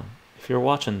down, if you're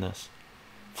watching this,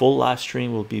 full live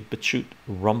stream will be BitChute,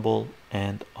 Rumble,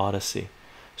 and Odyssey.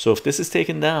 So if this is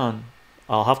taken down,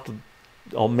 I'll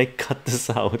cut this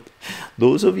out.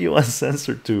 Those of you on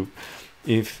CensorTube,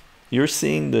 if you're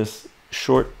seeing this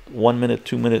short 1 minute,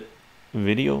 2 minute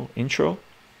video intro,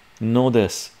 know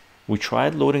this: we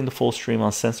tried loading the full stream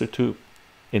on CensorTube.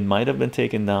 It might have been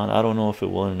taken down. I don't know if it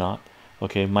will or not.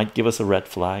 Okay, it might give us a red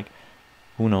flag.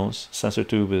 Who knows?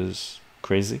 CensorTube is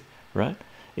crazy, right?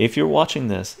 If you're watching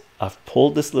this, I've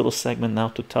pulled this little segment now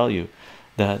to tell you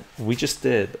that we just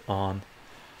did on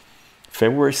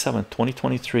February 7th,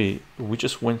 2023. We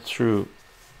just went through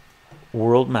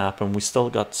world map, and we still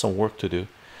got some work to do,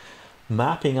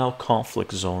 mapping out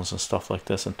conflict zones and stuff like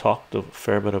this, and talked a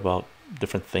fair bit about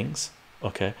different things.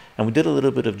 Okay, and we did a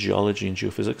little bit of geology and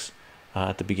geophysics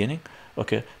at the beginning.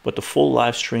 Okay, but the full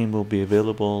live stream will be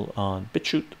available on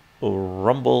BitChute,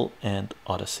 Rumble, and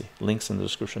Odyssey. Links in the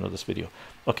description of this video.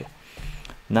 Okay,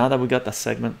 now that we got that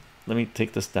segment, let me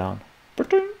take this down.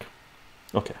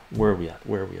 Okay, where are we at?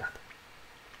 Where are we at?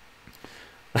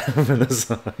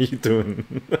 Vanessa, how you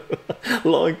doing?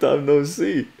 Long time no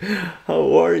see.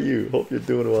 How are you? Hope you're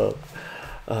doing well.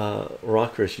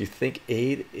 Rockers, you think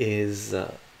aid is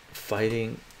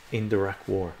fighting indirect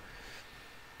war?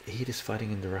 Aid is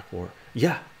fighting indirect war.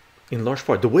 Yeah, in large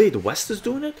part. The way the West is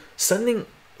doing it, sending,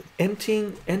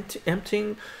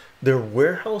 emptying their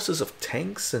warehouses of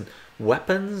tanks and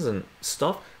weapons and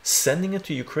stuff, sending it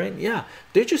to Ukraine. Yeah,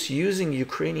 they're just using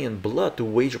Ukrainian blood to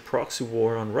wage a proxy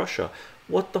war on Russia.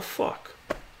 What the fuck?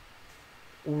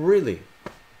 Really?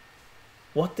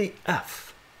 What the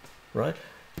F? Right?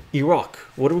 Iraq.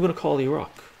 What are we going to call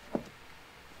Iraq?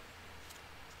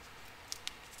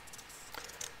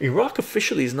 Iraq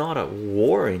officially is not at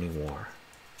war anymore,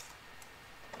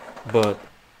 but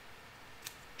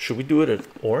should we do it at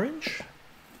orange?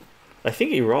 I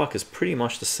think Iraq is pretty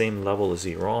much the same level as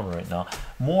Iran right now,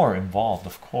 more involved,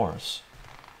 of course.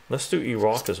 Let's do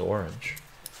Iraq as orange,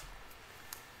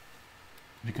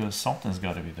 because something's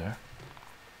got to be there.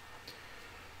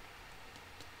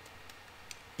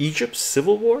 Egypt's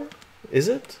civil war, is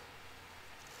it?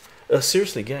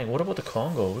 Seriously, gang, what about the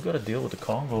Congo? We got to deal with the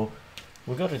Congo.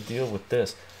 We got to deal with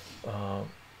this.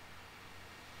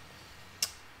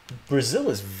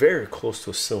 Brazil is very close to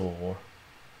a civil war,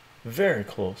 very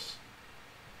close.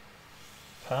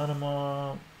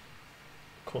 Panama,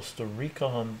 Costa Rica,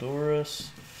 Honduras.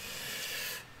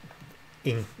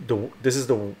 This is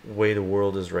the way the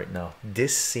world is right now.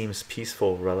 This seems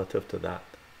peaceful relative to that.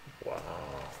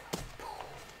 Wow,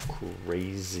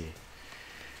 crazy,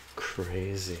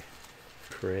 crazy,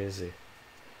 crazy.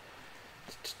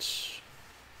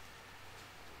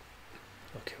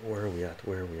 Okay, where are we at?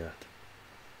 Where are we at?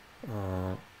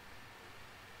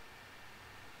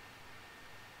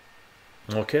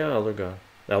 Okay,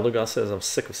 Elder God says, I'm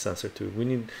sick of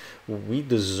CensorTube. We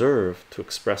deserve to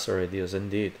express our ideas.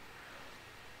 Indeed.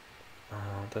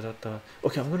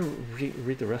 Okay, I'm gonna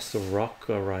read the rest of Rock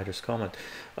Rider's comment.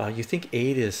 You think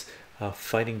aid is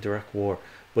fighting direct war,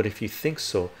 but if you think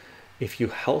so, if you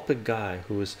help a guy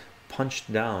who is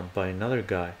punched down by another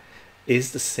guy,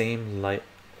 is the same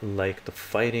like the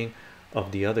fighting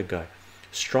of the other guy?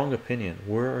 Strong opinion.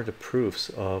 Where are the proofs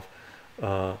of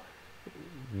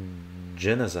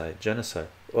genocide?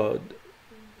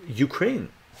 Ukraine,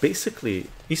 basically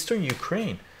Eastern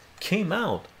Ukraine, came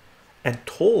out and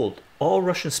told all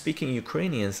Russian-speaking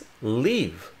Ukrainians,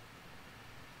 leave.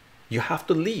 You have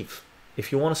to leave.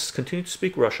 If you want to continue to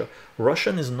speak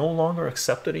Russian is no longer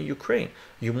accepted in Ukraine.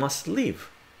 You must leave.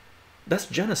 That's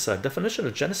genocide. Definition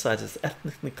of genocide is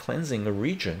ethnically cleansing a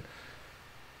region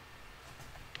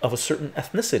of a certain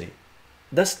ethnicity.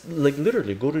 That's like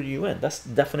literally go to the UN. That's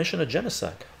the definition of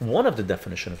genocide. One of the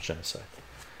definition of genocide.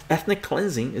 Ethnic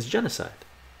cleansing is genocide.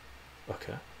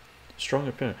 Okay. Strong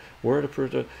opinion. Word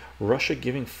approved Russia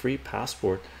giving free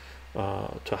passport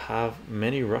to have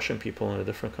many Russian people in a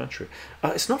different country.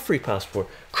 It's not free passport.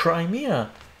 Crimea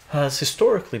has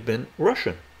historically been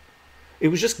Russian. It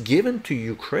was just given to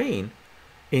Ukraine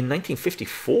in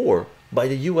 1954 by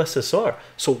the USSR.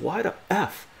 So why the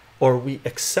F are we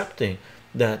accepting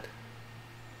that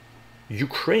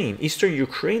Eastern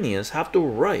Ukrainians have the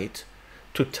right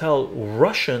to tell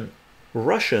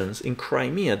Russians in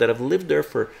Crimea that have lived there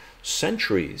for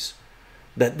centuries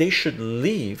that they should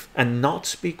leave and not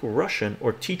speak Russian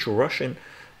or teach Russian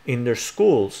in their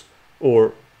schools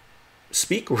or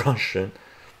speak Russian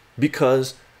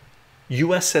because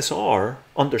USSR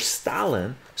under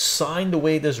Stalin signed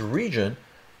away this region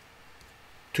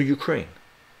to Ukraine?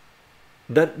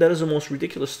 That is the most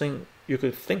ridiculous thing you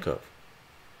could think of,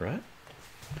 right?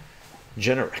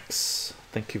 Generix,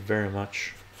 thank you very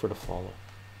much for the follow.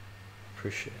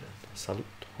 Appreciate it. Salute,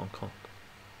 Hong Kong.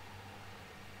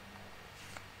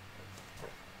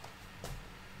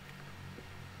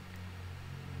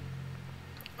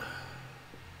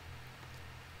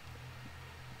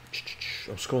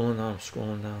 I'm scrolling down. I'm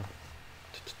scrolling down.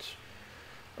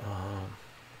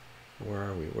 Where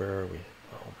are we? Where are we?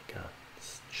 Oh my God,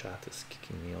 this chat is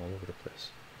kicking me all over the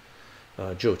place.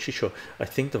 Joe Chycho, I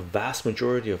think the vast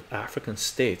majority of African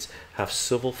states have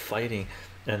civil fighting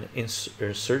and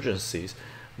insurgencies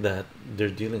that they're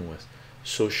dealing with.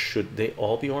 So should they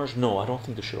all be orange? No, I don't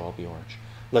think they should all be orange.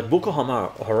 Like Boko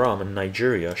Haram in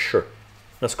Nigeria, sure,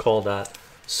 let's call that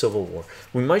civil war.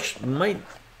 We might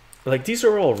like these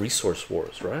are all resource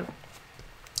wars, right?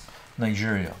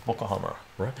 Nigeria, Boko Haram,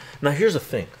 right? Now here's the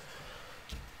thing.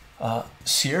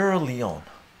 Sierra Leone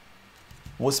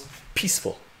was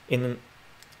peaceful in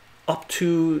up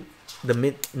to the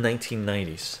mid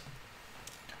 1990s.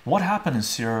 What happened in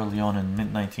Sierra Leone in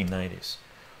mid 1990s?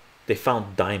 They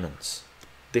found diamonds.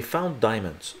 They found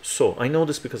diamonds. So I know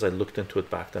this because I looked into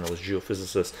it back then. I was a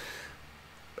geophysicist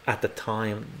at the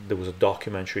time. There was a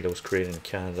documentary that was created in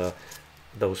Canada.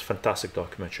 That was a fantastic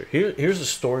documentary. Here's the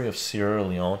story of Sierra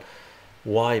Leone,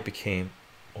 why it became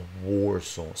a war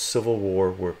zone, civil war,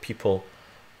 where people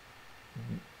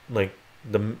like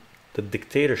the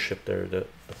dictatorship there, the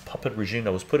puppet regime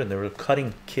that was put in, they were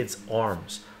cutting kids'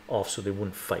 arms off so they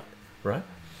wouldn't fight, right?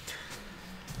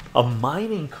 A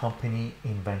mining company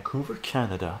in Vancouver,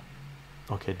 Canada,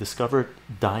 okay, discovered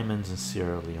diamonds in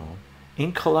Sierra Leone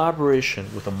in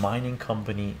collaboration with a mining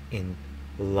company in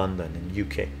London in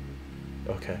UK.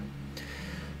 Okay,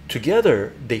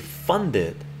 together they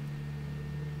funded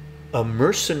a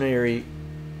mercenary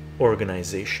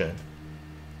organization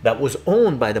that was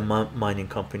owned by the mining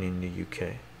company in the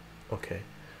UK. Okay,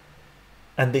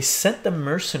 and they sent the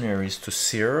mercenaries to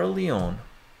Sierra Leone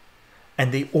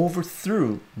and they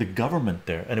overthrew the government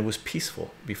there, and it was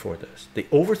peaceful before this. They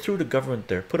overthrew the government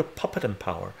there, put a puppet in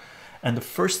power, and the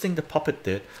first thing the puppet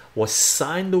did was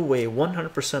signed away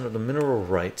 100% of the mineral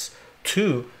rights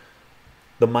to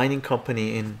the mining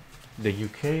company in the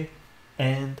UK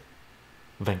and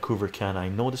Vancouver, Canada. I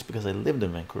know this because I lived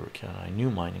in Vancouver, Canada. I knew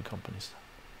mining companies,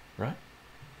 right?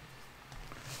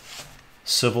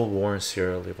 Civil war in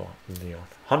Sierra Leone.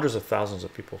 Hundreds of thousands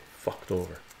of people fucked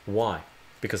over. Why?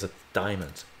 Because of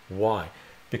diamonds. Why?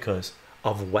 Because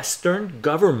of Western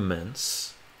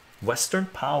governments, Western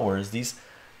powers, these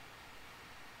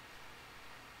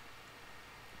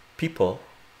people,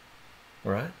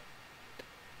 right,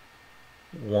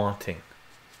 wanting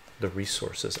the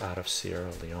resources out of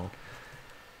Sierra Leone,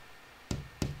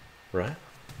 right?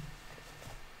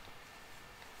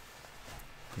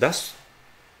 That's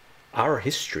our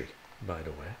history, by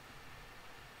the way.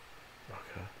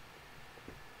 Okay.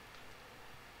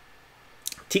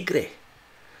 Tigre.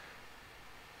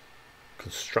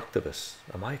 Constructivist.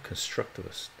 Am I a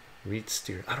constructivist? Reed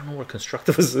Steer. I don't know what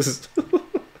constructivist is.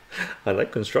 I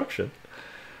like construction.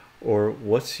 Or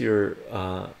what's your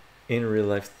in real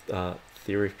life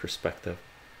theory perspective?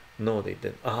 No, they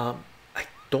did. I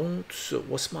don't.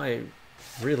 What's my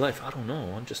real life? I don't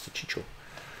know. I'm just a chycho.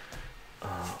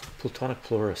 Plutonic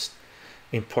pluralist.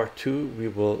 In part 2 we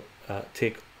will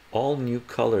take all new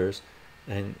colors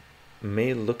and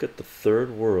may look at the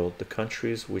third world, the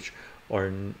countries which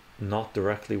are not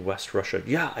directly West Russia.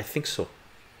 Yeah, I think so.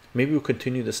 Maybe we'll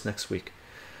continue this next week.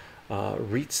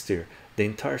 Reed Steer, the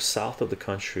entire south of the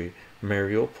country,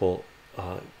 Mariupol,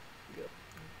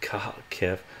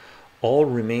 Kharkiv, all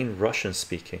remain Russian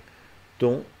speaking.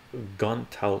 Don't gun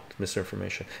tout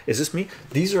misinformation. Is this me?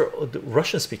 These are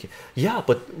Russian speaking. Yeah,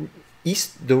 but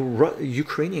the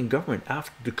Ukrainian government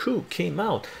after the coup came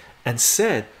out and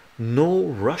said no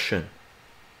Russian.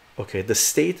 Okay, the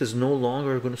state is no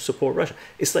longer going to support Russia.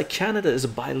 It's like Canada is a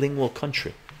bilingual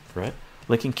country, right?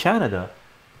 Like in Canada,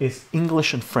 it's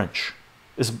English and French.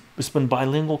 It's been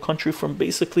bilingual country from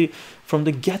basically from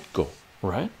the get-go,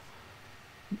 right?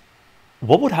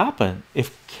 What would happen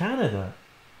if Canada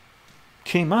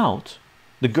came out,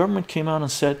 the government came out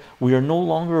and said we are no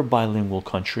longer a bilingual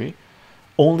country,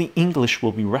 only English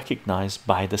will be recognized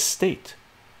by the state,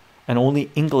 and only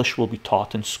English will be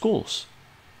taught in schools?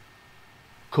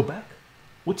 Quebec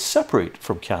would separate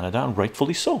from Canada, and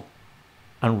rightfully so,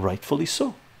 and rightfully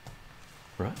so,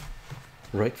 right?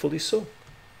 Rightfully so.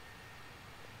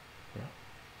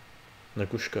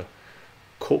 Nagushka,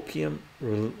 copium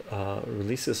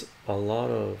releases a lot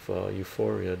of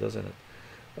euphoria, doesn't it?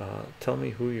 Tell me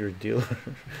who your dealer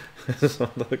is. I'm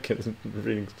not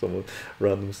reading some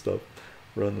random stuff.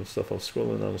 I'm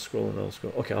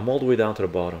scrolling. Okay, I'm all the way down to the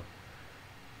bottom.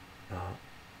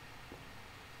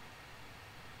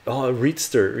 Oh,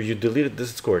 Reedster, you deleted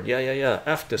Discord. Yeah.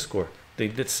 F Discord. They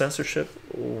did censorship.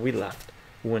 We left.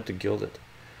 We went to Gilded,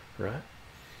 right?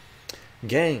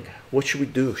 Gang, what should we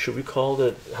do? Should we call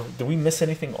it? Did we miss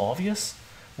anything obvious?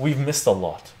 We've missed a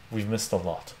lot.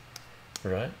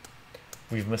 Right?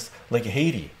 We've missed, like,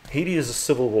 Haiti. Haiti is a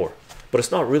civil war, but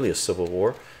it's not really a civil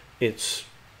war. It's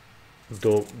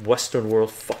the Western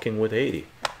world fucking with Haiti,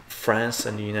 France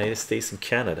and the United States and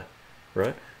Canada,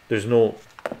 right? There's no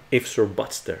ifs or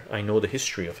buts there. I know the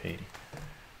history of Haiti,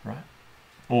 right?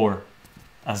 Or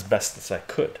as best as I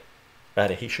could. I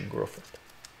had a Haitian girlfriend.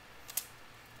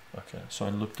 Okay, so I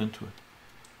looked into it.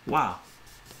 Wow,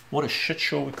 what a shit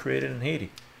show we created in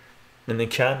Haiti. And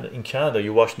in Canada,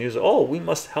 you watch news. Oh, we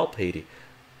must help Haiti.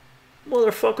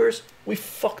 Motherfuckers, we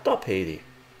fucked up Haiti.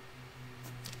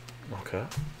 Okay.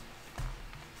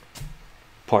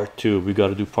 Part 2. We got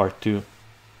to do part 2.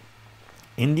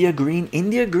 India green.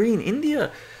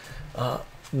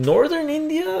 Northern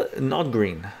India, not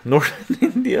green. Northern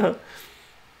India,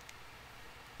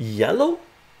 yellow.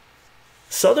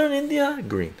 Southern India,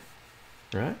 green.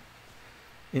 Right?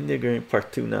 India green.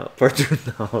 Part 2 now.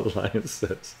 Lion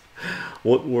says,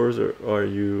 what wars are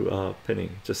you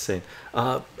pinning? Just saying.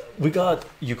 We got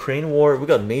Ukraine war. We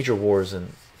got major wars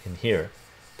in here.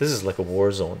 This is like a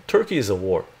war zone. Turkey is a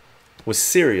war with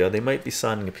Syria. They might be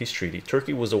signing a peace treaty.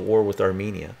 Turkey was a war with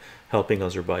Armenia, helping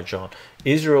Azerbaijan.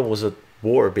 Israel was a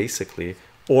war, basically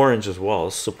orange as well,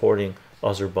 supporting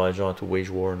Azerbaijan to wage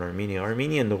war in Armenia.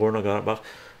 Armenia and Nagorno-Karabakh,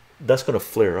 that's going to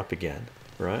flare up again,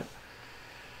 right?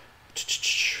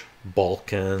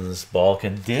 Balkan.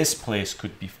 This place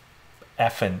could be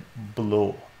effing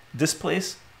blow. This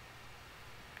place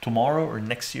tomorrow or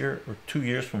next year or 2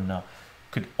 years from now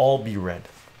could all be red,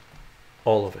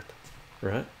 all of it,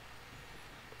 right?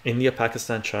 India,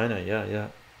 Pakistan, China, yeah.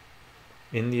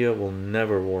 India will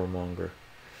never warmonger.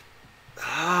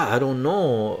 I don't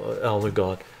know, Elder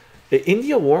God.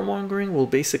 India warmongering will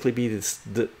basically be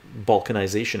the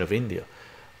balkanization of India,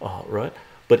 right?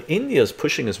 But India is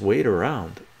pushing its weight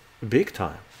around big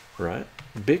time, right?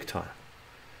 Big time.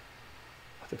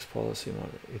 Ethics policy.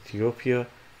 Ethiopia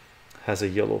has a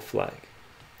yellow flag.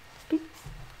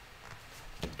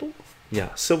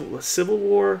 Yeah, civil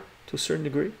war to a certain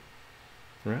degree,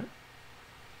 right?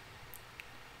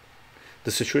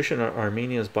 The situation in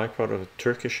Armenia is byproduct of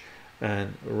Turkish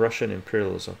and Russian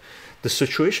imperialism. The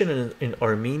situation in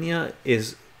Armenia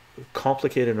is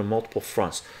complicated on multiple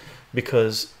fronts,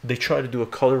 because they tried to do a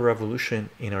color revolution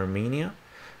in Armenia,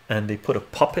 and they put a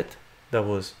puppet that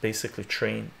was basically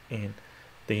trained in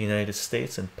the United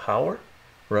States in power,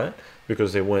 right?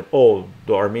 Because they went, oh,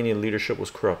 the Armenian leadership was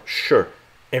corrupt. Sure,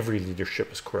 every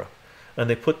leadership is corrupt, and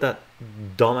they put that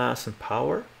dumbass in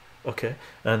power. Okay,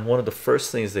 and one of the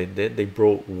first things they did, they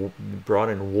brought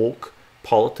in woke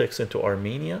politics into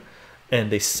Armenia, and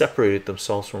they separated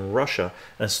themselves from Russia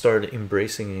and started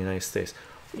embracing the United States.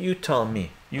 You tell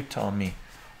me,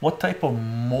 what type of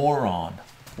morons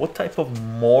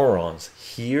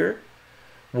here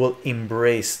will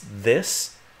embrace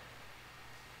this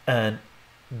and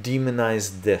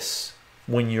demonize this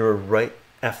when you're right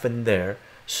effing there,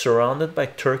 surrounded by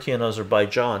Turkey and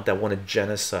Azerbaijan that want to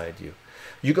genocide you?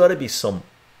 You got to be some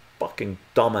fucking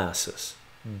dumbasses,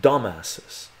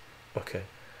 okay,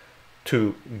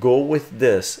 to go with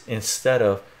this instead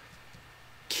of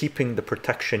keeping the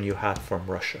protection you had from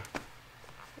Russia.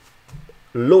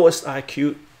 lowest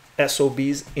IQ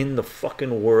SOBs in the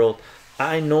fucking world.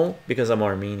 I know because I'm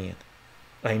Armenian.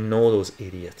 I know those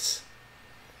idiots.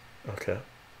 Okay.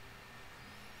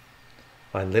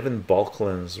 I live in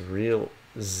Balklands. Real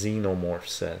Xenomorph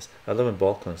says, I live in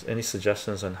Balklands. Any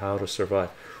suggestions on how to survive?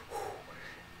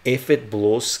 If it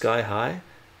blows sky high,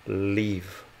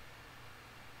 leave.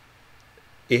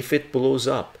 If it blows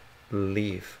up,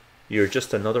 leave. You're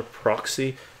just another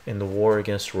proxy in the war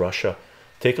against Russia.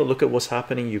 Take a look at what's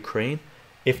happening in Ukraine.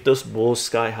 If this blows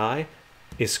sky high,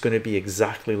 it's going to be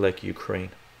exactly like Ukraine.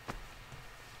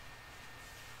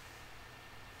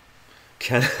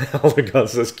 Canada, oh my god,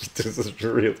 says this is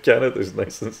real. Canada's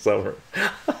nice in summer.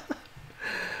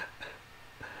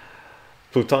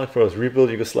 Plutonic Pros, rebuild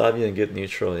Yugoslavia and get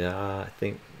neutral. Yeah, I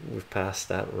think we've passed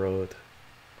that road.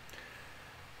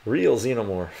 Real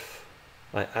Xenomorph,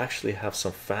 I actually have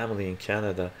some family in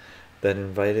Canada that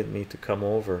invited me to come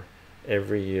over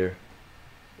every year.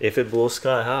 If it blows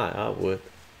sky high, I would.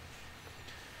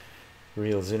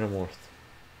 Real Xenomorph,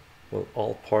 we'll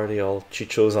all party, all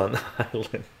chychos on the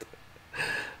island.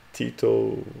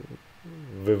 Tito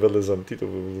Vivilism.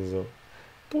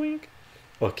 Doink.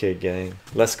 Okay, gang,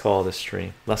 let's call this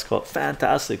stream. Let's call it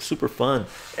fantastic, super fun.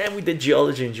 And we did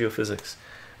geology and geophysics,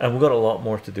 and we got a lot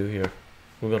more to do here.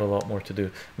 We got a lot more to do.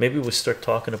 Maybe we start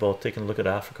talking about taking a look at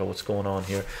Africa, what's going on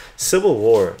here. Civil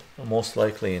war, most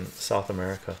likely in South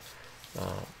America,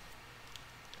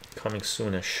 coming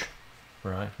soonish,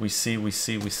 right? We see,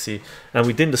 and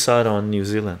we didn't decide on New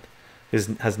Zealand.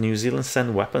 Has New Zealand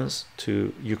sent weapons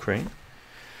to Ukraine?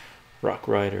 Rock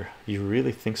Rider, you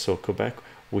really think so? Quebec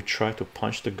would try to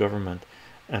punch the government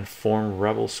and form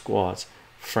rebel squads.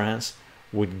 France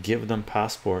would give them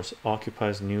passports,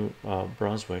 occupies New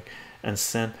Brunswick, and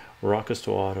send rockets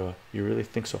to Ottawa. You really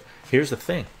think so? Here's the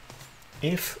thing.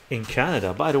 If in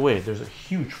Canada, by the way, there's a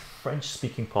huge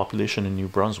French-speaking population in New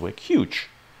Brunswick, huge,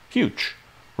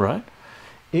 right?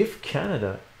 If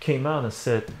Canada came out and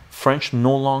said French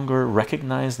no longer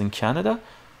recognized in Canada,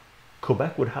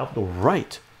 Quebec would have the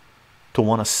right to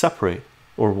want to separate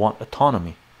or want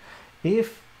autonomy.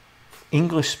 If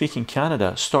English-speaking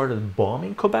Canada started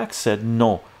bombing Quebec, said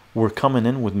no, we're coming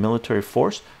in with military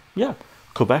force, yeah,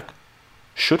 Quebec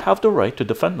should have the right to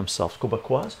defend themselves.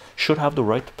 Quebecois should have the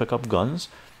right to pick up guns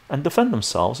and defend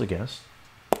themselves against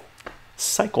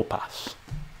psychopaths,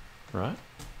 right?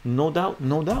 No doubt,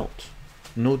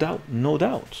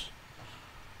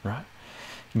 right?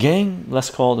 Gang, let's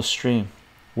call the stream.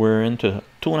 We're into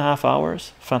 2.5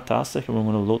 hours. Fantastic. And we're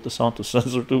going to load this onto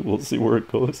sensor 2. We'll see where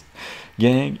it goes.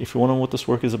 Gang, if you want to know what this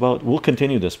work is about, we'll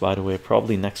continue this, by the way,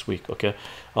 probably next week. Okay,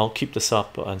 I'll keep this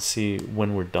up and see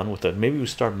when we're done with it. Maybe we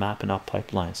start mapping out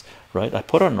pipelines, right? I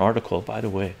put out an article, by the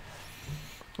way.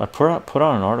 I put out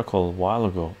an article a while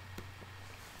ago.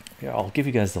 Yeah, I'll give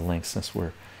you guys the link since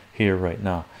we're here right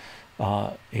now.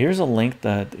 Here's a link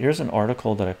here's an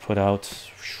article that I put out.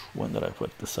 When did I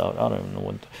put this out? I don't even know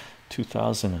when.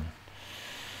 2000 and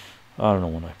I don't know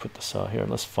when I put this out. Here,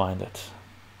 let's find it.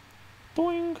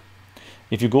 Boing.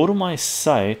 If you go to my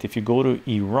site, if you go to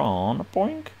Iran,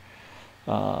 boing,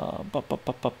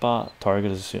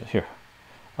 target is here.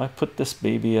 I put this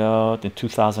baby out in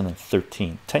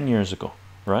 2013, 10 years ago,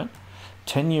 right?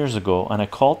 10 years ago, and I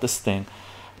called this thing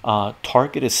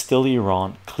target is still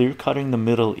Iran, clear cutting the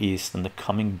Middle East and the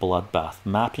coming bloodbath,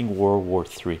 mapping World War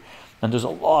III. And there's a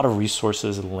lot of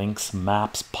resources, links,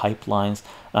 maps, pipelines,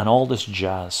 and all this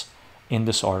jazz in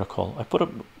this article. I put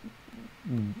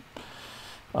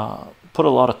a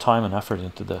lot of time and effort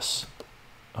into this.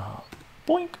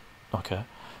 Boink. Okay,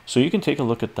 so you can take a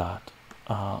look at that.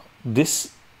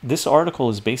 This article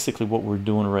is basically what we're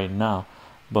doing right now,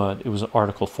 but it was an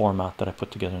article format that I put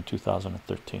together in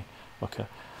 2013. Okay,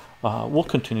 we'll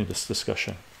continue this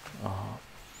discussion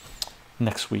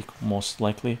next week, most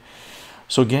likely.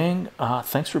 So gang,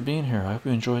 thanks for being here. I hope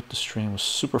you enjoyed the stream. It was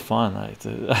super fun. It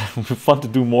was fun to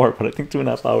do more, but I think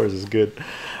 2.5 hours is good.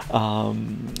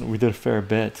 We did a fair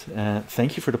bit, and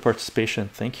thank you for the participation.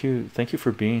 Thank you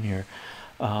for being here.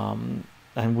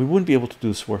 And we wouldn't be able to do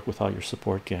this work without your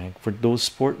support, gang. For those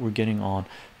support we're getting on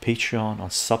Patreon, on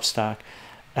Substack,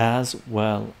 as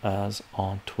well as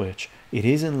on Twitch. It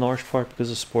is in large part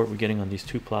because of support we're getting on these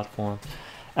two platforms,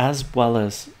 as well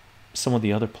as some of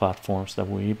the other platforms that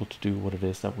we're able to do what it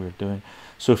is that we're doing.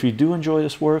 So if you do enjoy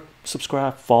this work,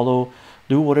 subscribe, follow,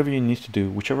 do whatever you need to do,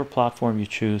 whichever platform you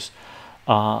choose.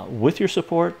 With your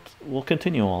support, we'll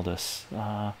continue all this.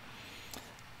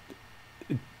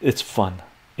 It's fun.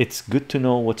 It's good to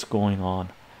know what's going on,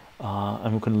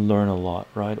 and we can learn a lot,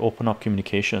 right? Open up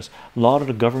communications. A lot of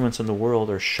the governments in the world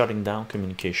are shutting down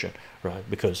communication, right?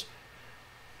 Because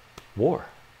war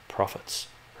profits,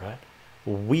 right?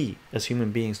 we as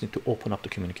human beings need to open up the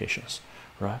communications,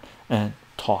 right, and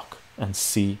talk and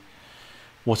see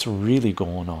what's really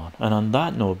going on. And on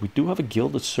that note, we do have a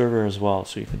Gilded server as well,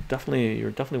 so you're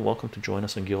definitely welcome to join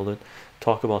us on Gilded,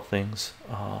 talk about things,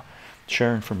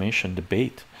 share information,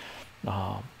 debate,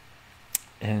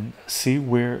 and see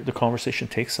where the conversation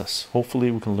takes us. Hopefully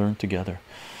we can learn together,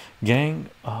 gang.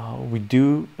 We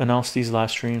do announce these live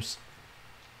streams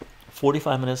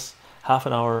 45 minutes, half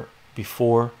an hour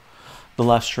before the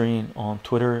live stream on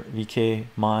Twitter, VK,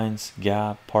 Minds,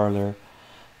 Gab, Parlor,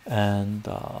 and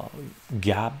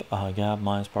Gab,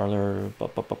 Minds, Parlor,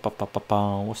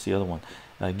 what's the other one?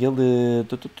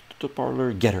 Gilded,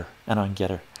 Parlor, Getter, and on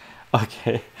Getter.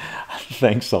 Okay,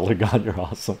 thanks, Solar God, you're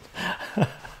awesome.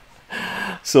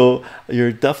 So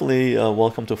you're definitely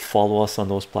welcome to follow us on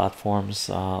those platforms.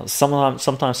 Sometimes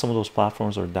some of those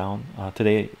platforms are down.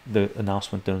 Today the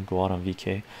announcement didn't go out on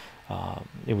VK.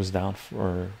 It was down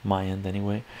for my end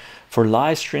anyway. For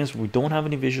live streams, we don't have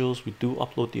any visuals. We do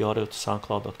upload the audio to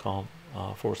soundcloud.com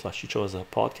 /chycho as a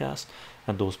podcast,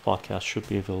 and those podcasts should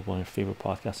be available on your favorite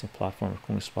podcasting platform,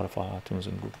 including Spotify, iTunes,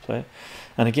 and Google Play.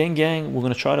 And again, gang, we're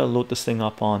going to try to load this thing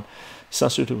up on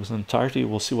Censored to its entirety.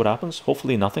 We'll see what happens.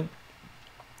 Hopefully nothing,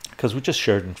 because we just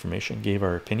shared information, gave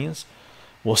our opinions.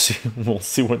 We'll see. We'll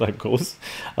see where that goes.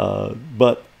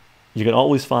 But you can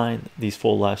always find these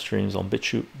full live streams on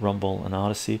BitChute, Rumble, and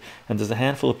Odyssey. And there's a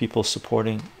handful of people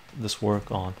supporting this work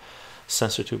on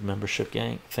CensorTube membership,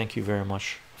 gang. Thank you very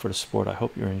much for the support. I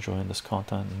hope you're enjoying this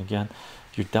content. And again,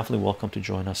 you're definitely welcome to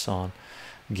join us on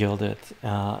Gilded.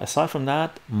 Aside from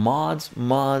that, mods,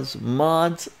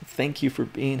 thank you for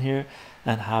being here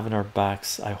and having our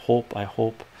backs. I hope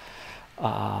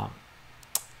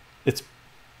it's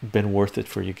been worth it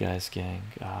for you guys, gang.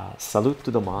 Salute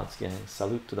to the mods, gang.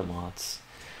 Salute to the mods.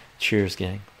 Cheers,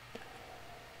 gang.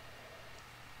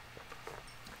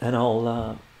 And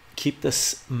I'll keep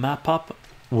this map up.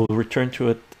 We'll return to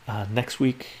it next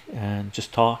week and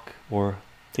just talk or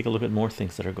take a look at more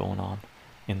things that are going on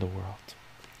in the world.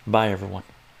 Bye, everyone.